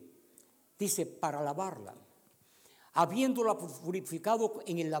 Porque dice, para lavarla, habiéndola purificado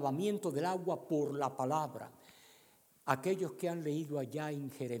en el lavamiento del agua por la palabra. Aquellos que han leído allá en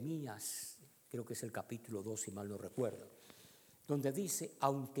Jeremías, creo que es el capítulo 2, si mal no recuerdo, donde dice,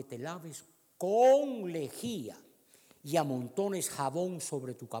 aunque te laves con lejía y amontones jabón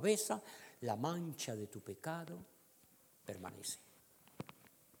sobre tu cabeza, la mancha de tu pecado permanece.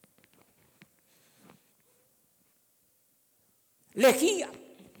 Lejía,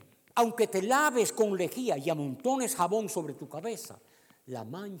 aunque te laves con lejía y amontones jabón sobre tu cabeza, la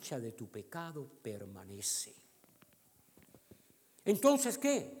mancha de tu pecado permanece. Entonces,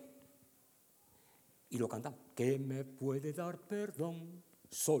 ¿qué? Y lo cantamos. ¿Qué me puede dar perdón?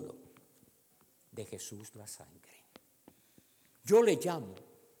 Solo de Jesús la sangre. Yo le llamo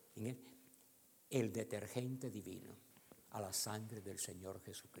el detergente divino a la sangre del Señor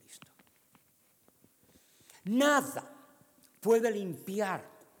Jesucristo. Nada puede limpiar.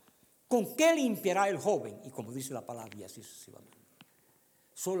 ¿Con qué limpiará el joven? Y como dice la palabra, y así sucesivamente.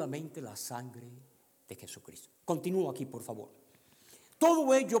 Solamente la sangre de Jesucristo. Continúo aquí, por favor.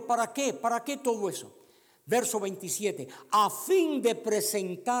 Todo ello, ¿para qué? ¿Para qué todo eso? Verso 27, a fin de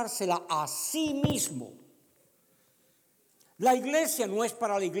presentársela a sí mismo. La iglesia no es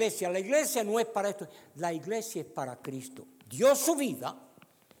para la iglesia no es para esto, la iglesia es para Cristo. Dio su vida,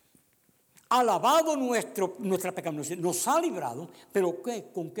 ha lavado nuestra pecaminosidad, nos ha librado, pero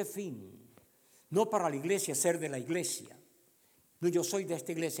 ¿qué? ¿Con qué fin? No para la iglesia ser de la iglesia. No, yo soy de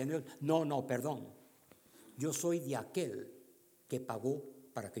esta iglesia. No, perdón. Yo soy de aquel que pagó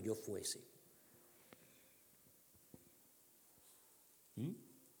para que yo fuese.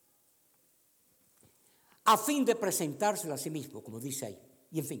 A fin de presentársela a sí mismo, como dice ahí.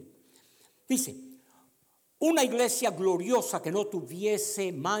 Y en fin, dice, una iglesia gloriosa que no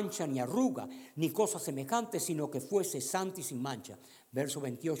tuviese mancha ni arruga, ni cosa semejante, sino que fuese santa y sin mancha. Verso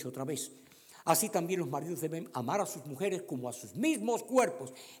 28 otra vez. Así también los maridos deben amar a sus mujeres como a sus mismos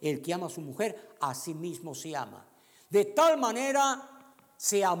cuerpos. El que ama a su mujer, a sí mismo se ama. De tal manera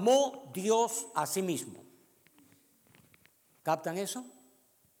se amó Dios a sí mismo. ¿Captan eso?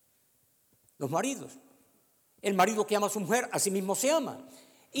 Los maridos. El marido que ama a su mujer, a sí mismo se ama.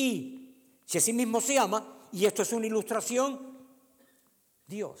 Y si a sí mismo se ama, y esto es una ilustración,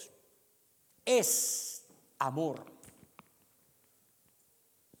 Dios es amor.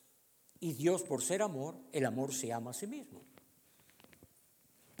 Y Dios, por ser amor, el amor se ama a sí mismo.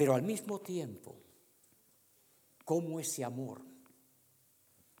 Pero al mismo tiempo, ¿cómo ese amor?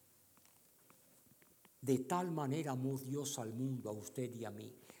 De tal manera amó Dios al mundo, a usted y a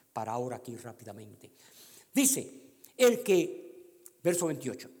mí. Para ahora aquí rápidamente. Dice, verso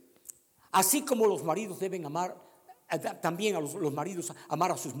 28, así como los maridos deben amar, también a los maridos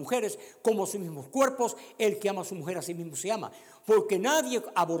amar a sus mujeres como a sus mismos cuerpos, el que ama a su mujer a sí mismo se ama. Porque nadie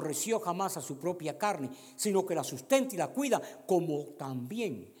aborreció jamás a su propia carne, sino que la sustenta y la cuida, como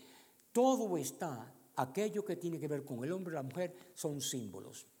también todo está, aquello que tiene que ver con el hombre y la mujer son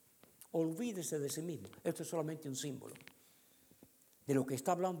símbolos. Olvídese de sí mismo, esto es solamente un símbolo. De lo que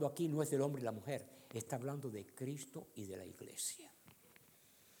está hablando aquí no es del hombre y la mujer, está hablando de Cristo y de la iglesia.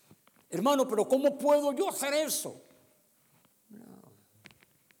 Hermano, pero ¿cómo puedo yo hacer eso? No.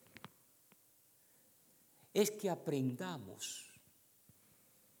 Es que aprendamos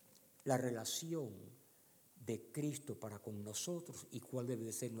la relación de Cristo para con nosotros y cuál debe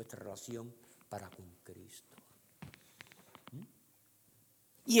de ser nuestra relación para con Cristo.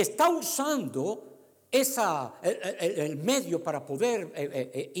 Y está usando el medio para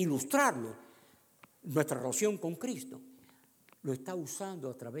poder ilustrarlo, nuestra relación con Cristo, lo está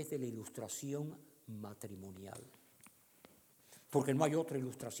usando a través de la ilustración matrimonial. Porque no hay otra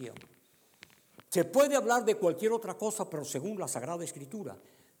ilustración. Se puede hablar de cualquier otra cosa, pero según la Sagrada Escritura,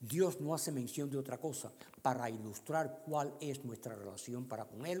 Dios no hace mención de otra cosa para ilustrar cuál es nuestra relación para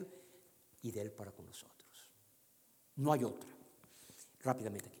con Él y de Él para con nosotros. No hay otra.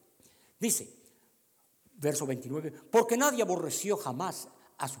 Rápidamente aquí. Dice, verso 29, porque nadie aborreció jamás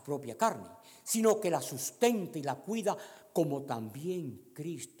a su propia carne, sino que la sustenta y la cuida, como también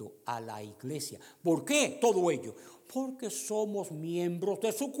Cristo a la iglesia. ¿Por qué todo ello? Porque somos miembros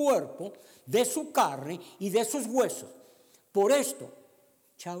de su cuerpo, de su carne y de sus huesos. Por esto,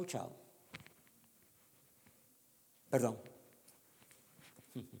 chao. Perdón.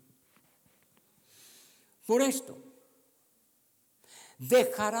 Por esto,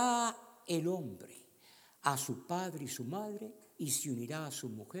 dejará el hombre a su padre y su madre y se unirá a su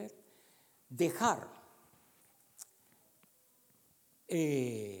mujer. Dejar.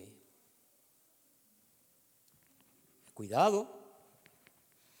 Cuidado.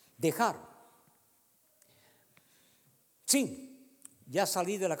 Dejar Sí, ya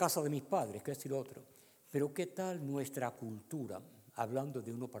salí de la casa de mis padres, que es lo otro. Pero ¿qué tal nuestra cultura, hablando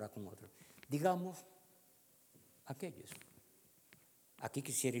de uno para con otro? Digamos, aquellos. Aquí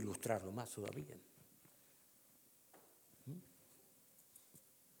quisiera ilustrarlo más todavía.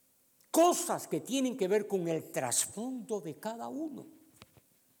 Cosas que tienen que ver con el trasfondo de cada uno.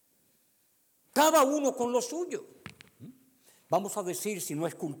 Cada uno con lo suyo. Vamos a decir si no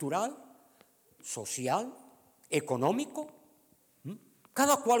es cultural, social, económico,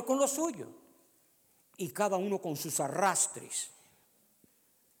 cada cual con lo suyo y cada uno con sus arrastres.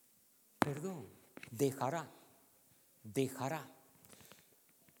 Perdón, dejará.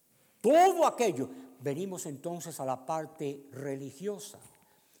 Todo aquello. Venimos entonces a la parte religiosa.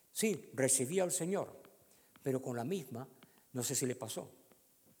 Sí, recibí al Señor, pero con la misma, no sé si le pasó.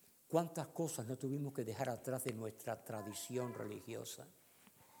 ¿Cuántas cosas no tuvimos que dejar atrás de nuestra tradición religiosa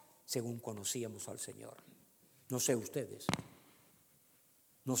según conocíamos al Señor? No sé ustedes.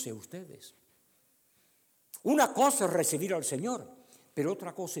 Una cosa es recibir al Señor, pero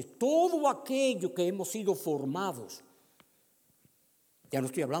otra cosa es todo aquello que hemos sido formados. Ya no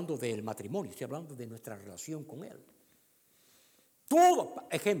estoy hablando del matrimonio, estoy hablando de nuestra relación con Él. Todo,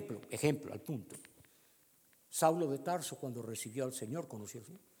 ejemplo al punto. Saulo de Tarso, cuando recibió al Señor, conoció al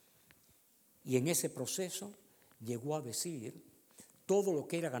Señor. Y en ese proceso llegó a decir, todo lo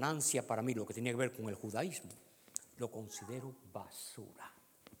que era ganancia para mí, lo que tenía que ver con el judaísmo, lo considero basura,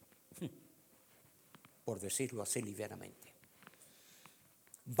 por decirlo así ligeramente.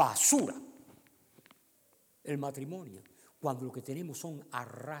 Basura. El matrimonio, cuando lo que tenemos son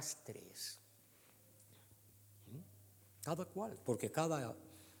arrastres. Cada cual, porque cada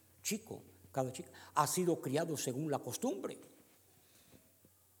chico, cada chica ha sido criado según la costumbre.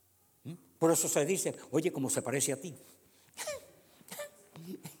 Por eso se dice, oye, ¿cómo se parece a ti?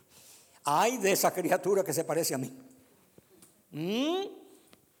 Ay de esa criatura que se parece a mí.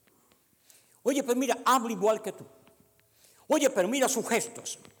 Oye, pero mira, habla igual que tú. Oye, pero mira sus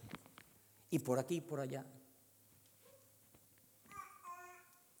gestos. Y por aquí y por allá.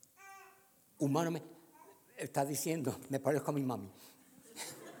 Humanamente, está diciendo, me parezco a mi mami.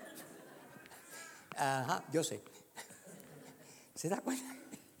 Ajá, yo sé. ¿Se da cuenta?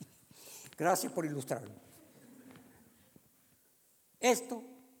 Gracias por ilustrarme. Esto,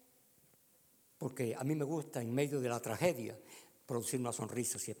 porque a mí me gusta en medio de la tragedia producir una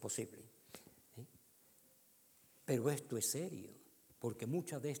sonrisa si es posible. Pero esto es serio, porque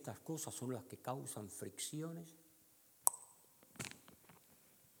muchas de estas cosas son las que causan fricciones.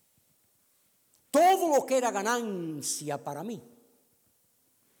 Todo lo que era ganancia para mí,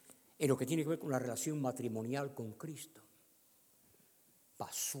 en lo que tiene que ver con la relación matrimonial con Cristo,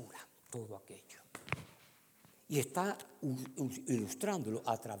 basura, todo aquello. Y está ilustrándolo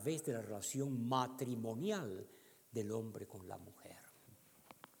a través de la relación matrimonial del hombre con la mujer.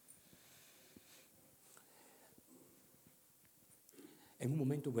 En un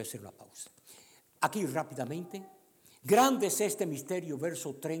momento voy a hacer una pausa. Aquí rápidamente, grande es este misterio,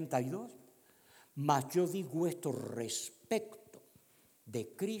 verso 32, mas yo digo esto respecto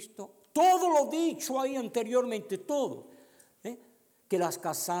de Cristo, todo lo dicho ahí anteriormente, todo, que las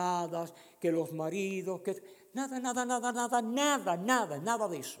casadas, que los maridos, que nada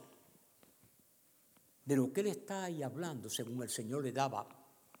de eso. De lo que él está ahí hablando, según el Señor le daba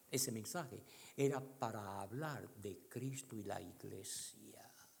ese mensaje, era para hablar de Cristo y la iglesia.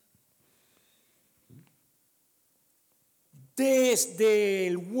 Desde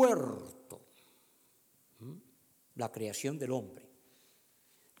el huerto, la creación del hombre,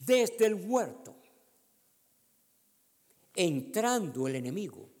 desde el huerto, entrando el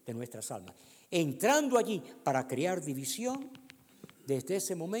enemigo de nuestras almas, entrando allí para crear división, desde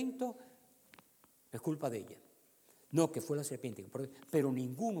ese momento es culpa de ella. No que fue la serpiente, pero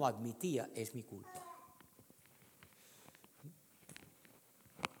ninguno admitía es mi culpa.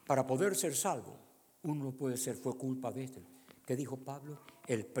 Para poder ser salvo, uno no puede ser fue culpa de este. ¿Qué dijo Pablo?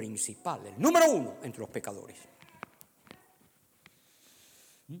 El principal, el número uno entre los pecadores.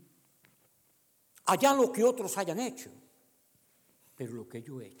 Allá lo que otros hayan hecho, pero lo que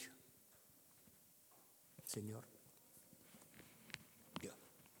yo he hecho, Señor, yo.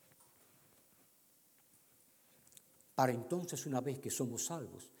 Para entonces, una vez que somos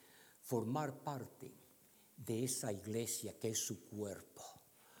salvos, formar parte de esa iglesia que es su cuerpo.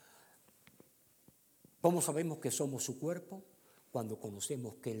 ¿Cómo sabemos que somos su cuerpo? Cuando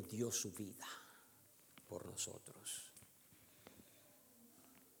conocemos que Él dio su vida por nosotros.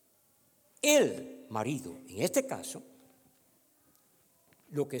 El marido, en este caso,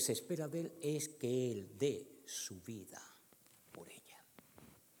 lo que se espera de él es que Él dé su vida por ella.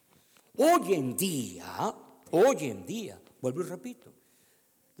 Hoy en día, Vuelvo y repito,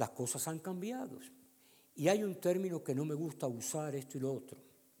 las cosas han cambiado. Y hay un término que no me gusta usar, esto y lo otro.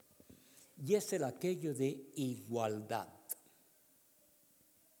 Y es el aquello de igualdad.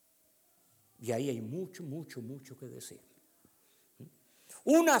 Y ahí hay mucho, mucho, mucho que decir.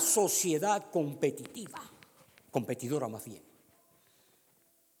 Una sociedad competitiva, competidora más bien.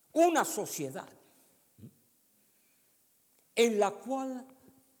 Una sociedad en la cual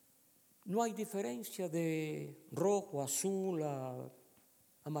no hay diferencia de rojo, azul,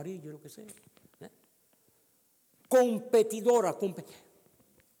 amarillo, lo que sea. Competidora.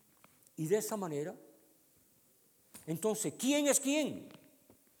 Y de esa manera, entonces, ¿quién es quién?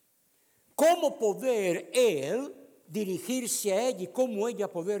 ¿Cómo poder él dirigirse a ella y cómo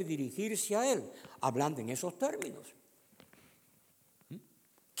ella poder dirigirse a él? Hablando en esos términos.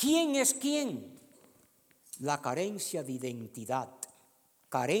 ¿Quién es quién? La carencia de identidad.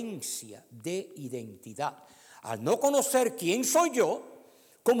 Carencia de identidad. Al no conocer quién soy yo,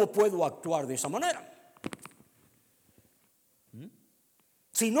 ¿cómo puedo actuar de esa manera?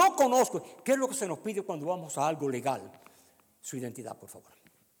 Si no conozco, ¿qué es lo que se nos pide cuando vamos a algo legal? Su identidad, por favor.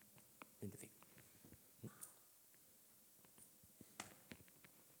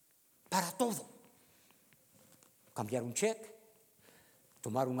 Para todo. Cambiar un cheque,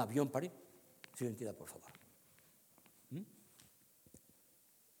 tomar un avión para ir. Su identidad, por favor.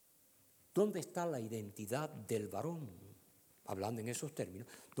 ¿Dónde está la identidad del varón? Hablando en esos términos,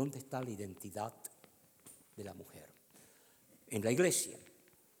 ¿dónde está la identidad de la mujer? En la iglesia.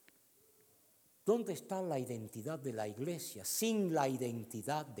 ¿Dónde está la identidad de la iglesia sin la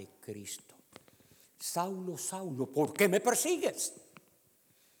identidad de Cristo? Saulo, Saulo, ¿por qué me persigues?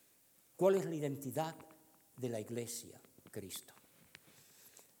 ¿Cuál es la identidad de la iglesia? Cristo.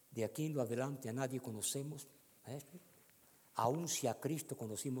 De aquí en lo adelante a nadie conocemos. Aun si a Cristo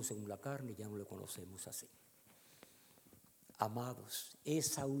conocimos según la carne, ya no lo conocemos así. Amados,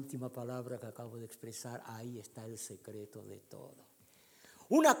 esa última palabra que acabo de expresar, ahí está el secreto de todo.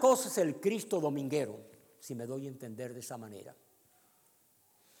 Una cosa es el Cristo dominguero, si me doy a entender de esa manera.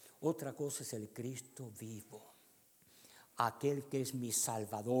 Otra cosa es el Cristo vivo, aquel que es mi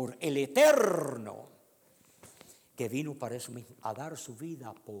Salvador, el eterno, que vino para eso mismo, a dar su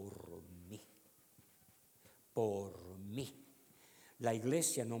vida por mí. Por mí. La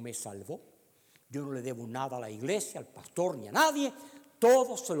iglesia no me salvó. Yo no le debo nada a la iglesia, al pastor ni a nadie.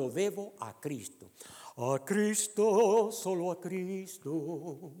 Todo se lo debo a Cristo. A Cristo, solo a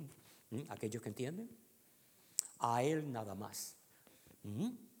Cristo. ¿Aquellos que entienden? A Él nada más.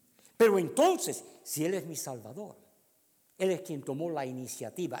 Pero entonces, si Él es mi Salvador, Él es quien tomó la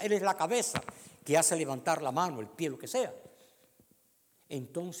iniciativa, Él es la cabeza que hace levantar la mano, el pie, lo que sea.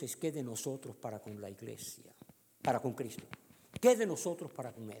 Entonces, ¿qué de nosotros para con la iglesia? Para con Cristo. ¿Qué de nosotros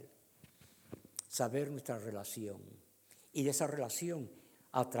para con Él? Saber nuestra relación. Y de esa relación,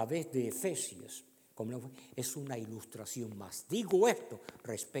 a través de Efesios, es una ilustración más. Digo esto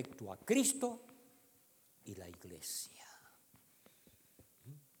respecto a Cristo y la iglesia.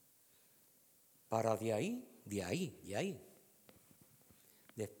 Para de ahí.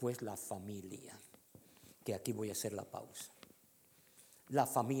 Después la familia, que aquí voy a hacer la pausa. La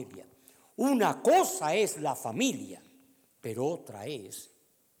familia. Una cosa es la familia, pero otra es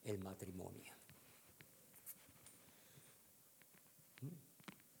el matrimonio.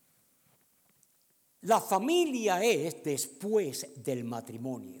 La familia es después del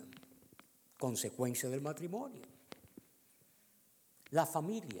matrimonio, consecuencia del matrimonio. La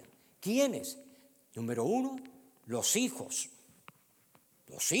familia. ¿Quiénes? Número uno, los hijos.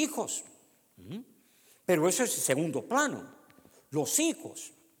 Los hijos. Pero eso es el segundo plano. Los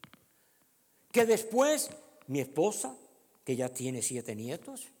hijos. Que después mi esposa, que ya tiene 7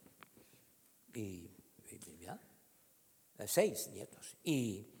 nietos, y ya, 6 nietos,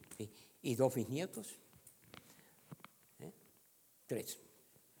 y 2 bisnietos, 3.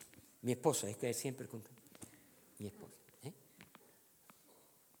 Mi esposa, es que siempre con mi esposa.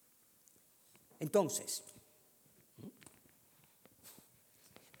 Entonces,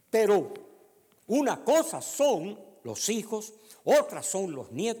 pero una cosa son los hijos, otras son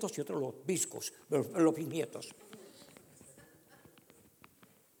los nietos y otros los bisnietos.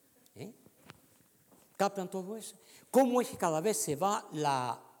 ¿Captan todo eso? ¿Cómo es que cada vez se va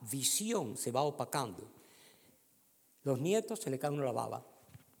la visión, se va opacando? Los nietos se le cae una la baba.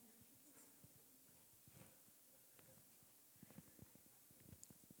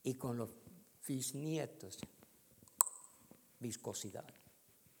 Y con los bisnietos, viscosidad.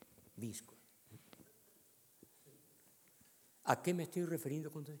 Visco. ¿A qué me estoy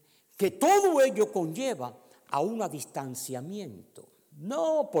refiriendo con todo? Que todo ello conlleva a un distanciamiento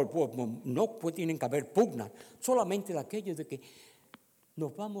No, no tienen que haber pugnas, solamente de aquello de que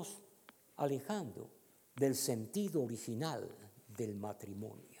nos vamos alejando del sentido original del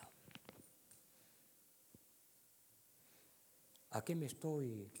matrimonio. ¿A qué me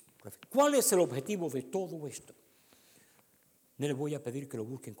estoy refiriendo? ¿Cuál es el objetivo de todo esto? No les voy a pedir que lo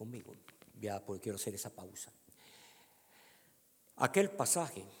busquen conmigo, ya porque quiero hacer esa pausa. Aquel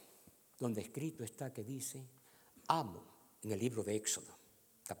pasaje donde escrito está que dice, amo, en el libro de Éxodo,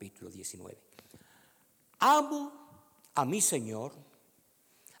 capítulo 19, amo a mi Señor,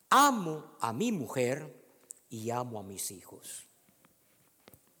 amo a mi mujer y amo a mis hijos.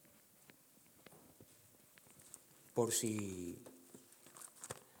 Por si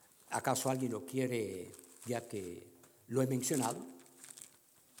acaso alguien lo quiere, ya que lo he mencionado.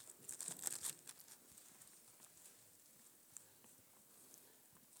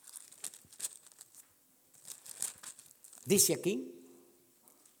 Dice aquí,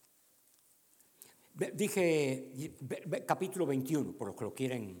 dije capítulo 21, por los que lo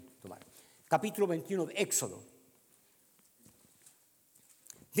quieren tomar. Capítulo 21 de Éxodo.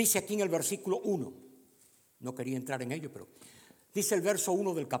 Dice aquí en el versículo 1, no quería entrar en ello, pero dice el verso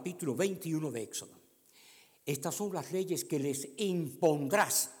 1 del capítulo 21 de Éxodo. Estas son las leyes que les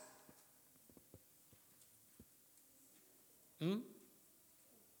impondrás.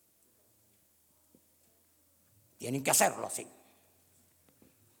 Tienen que hacerlo así.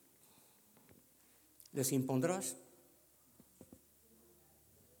 ¿Les impondrás?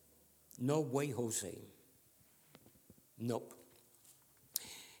 No way, José. No.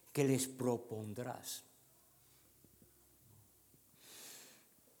 Que les propondrás.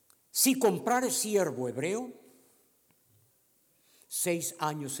 Si comprares siervo hebreo, 6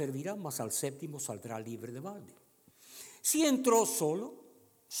 años servirá, mas al 7º saldrá libre de balde. Si entró solo,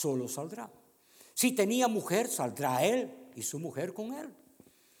 solo saldrá. Si tenía mujer, saldrá él y su mujer con él.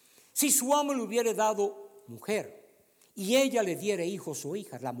 Si su amo le hubiere dado mujer y ella le diere hijos o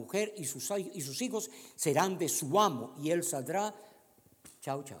hijas, la mujer y sus hijos serán de su amo y él saldrá,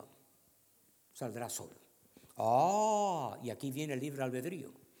 chao, chao, saldrá solo. Y aquí viene el libre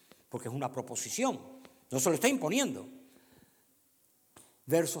albedrío, porque es una proposición, no se lo está imponiendo.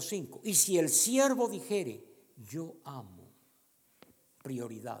 Verso 5, y si el siervo dijere, yo amo,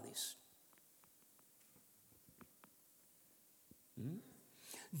 prioridades.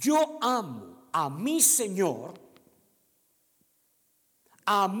 Yo amo a mi Señor,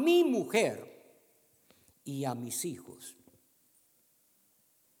 a mi mujer y a mis hijos.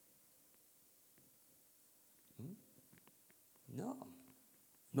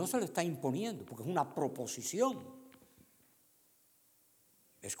 No se le está imponiendo, porque es una proposición.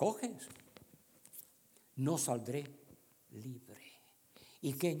 Escoges. No saldré libre.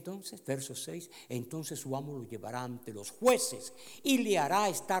 ¿Y qué entonces? Verso 6, entonces su amo lo llevará ante los jueces y le hará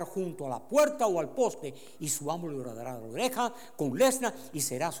estar junto a la puerta o al poste y su amo le dará la oreja con lesna y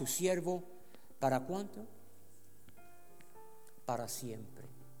será su siervo. ¿Para cuánto? Para siempre.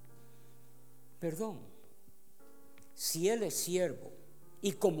 Perdón, si él es siervo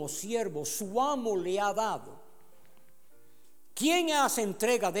y como siervo su amo le ha dado, ¿quién hace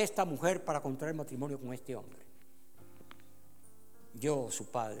entrega de esta mujer para contraer matrimonio con este hombre? Yo, su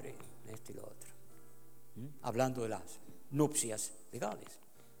padre, esto y lo otro. Hablando de las nupcias legales.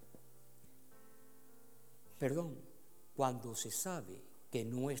 Perdón, cuando se sabe que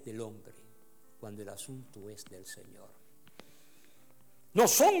no es del hombre, cuando el asunto es del Señor. No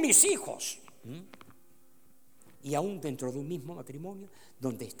son mis hijos. Y aún dentro de un mismo matrimonio,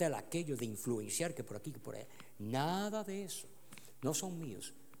 donde está el aquello de influenciar que por aquí, que por allá. Nada de eso. No son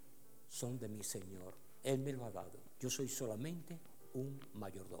míos, son de mi Señor. Él me lo ha dado. Yo soy solamente un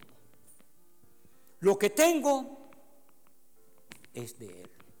mayordomo. Lo que tengo es de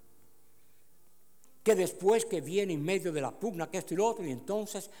Él. Que después que viene en medio de la pugna, que esto y lo otro, y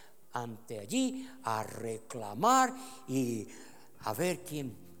entonces ante allí a reclamar y a ver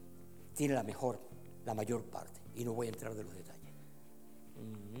quién tiene la mayor parte. Y no voy a entrar de los detalles.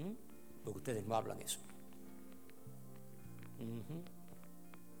 Porque ustedes no hablan eso.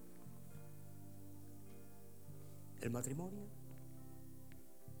 El matrimonio.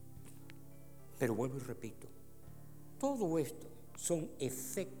 Pero vuelvo y repito, todo esto son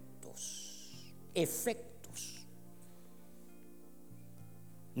efectos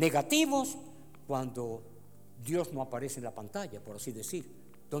negativos cuando Dios no aparece en la pantalla, por así decir.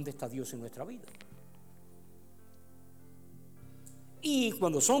 ¿Dónde está Dios en nuestra vida? Y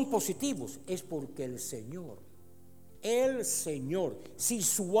cuando son positivos es porque el Señor, si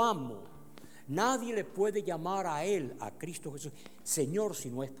su amo, nadie le puede llamar a Él, a Cristo Jesús, Señor, si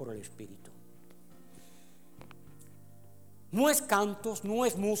no es por el Espíritu. No es cantos, no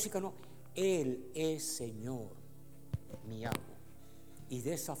es música, no. Él es Señor, mi amo. Y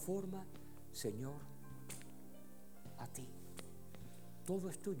de esa forma, Señor, a ti. Todo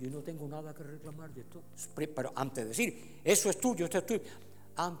es tuyo y no tengo nada que reclamar de todo. Pero antes de decir, eso es tuyo, esto es tuyo,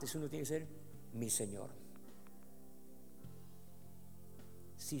 antes uno tiene que ser mi Señor.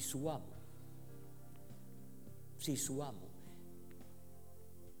 Si su amo,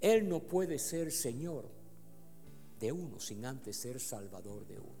 Él no puede ser Señor de uno sin antes ser Salvador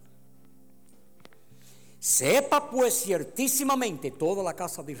de uno. Sepa pues ciertísimamente toda la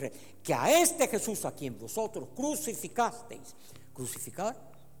casa de Israel que a este Jesús a quien vosotros crucificasteis, crucificar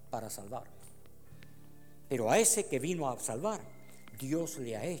para salvar, pero a ese que vino a salvar, Dios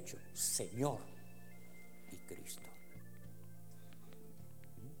le ha hecho Señor y Cristo.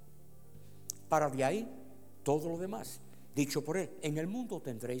 Para de ahí todo lo demás, dicho por él, en el mundo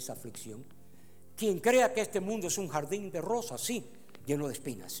tendréis aflicción. Quien crea que este mundo es un jardín de rosas, sí, lleno de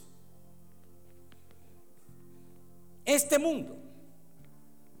espinas. Este mundo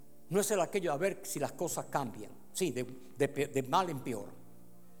no es el aquello a ver si las cosas cambian, sí, de mal en peor.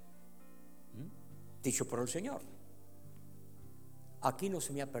 Dicho por el Señor. Aquí no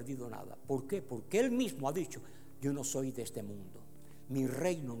se me ha perdido nada. ¿Por qué? Porque Él mismo ha dicho, yo no soy de este mundo, mi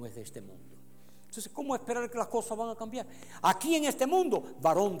reino no es de este mundo. Entonces, ¿cómo esperar que las cosas van a cambiar? Aquí en este mundo,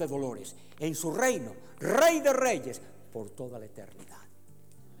 varón de dolores, en su reino, rey de reyes, por toda la eternidad.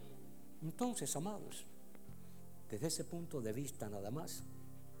 Entonces, amados, desde ese punto de vista nada más,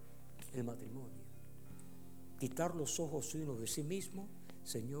 el matrimonio, quitar los ojos uno de sí mismo,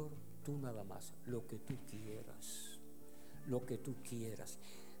 Señor, tú nada más, lo que tú quieras, lo que tú quieras.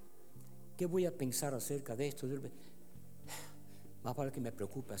 ¿Qué voy a pensar acerca de esto? Más vale que me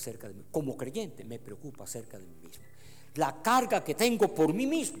preocupe acerca de mí. Como creyente me preocupa acerca de mí mismo. La carga que tengo por mí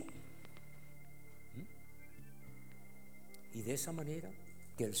mismo. Y de esa manera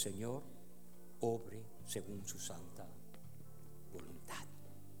que el Señor obre según su santa voluntad.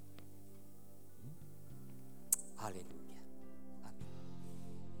 Aleluya. Amén.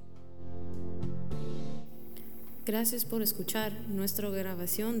 Gracias por escuchar nuestra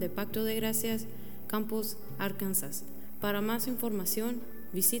grabación de Pacto de Gracias, Campos, Arkansas. Para más información,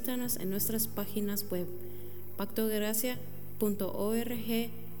 visítanos en nuestras páginas web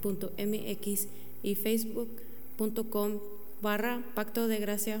pactodegracia.org.mx y facebook.com/Pacto de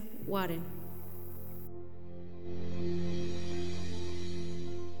Gracia Warren.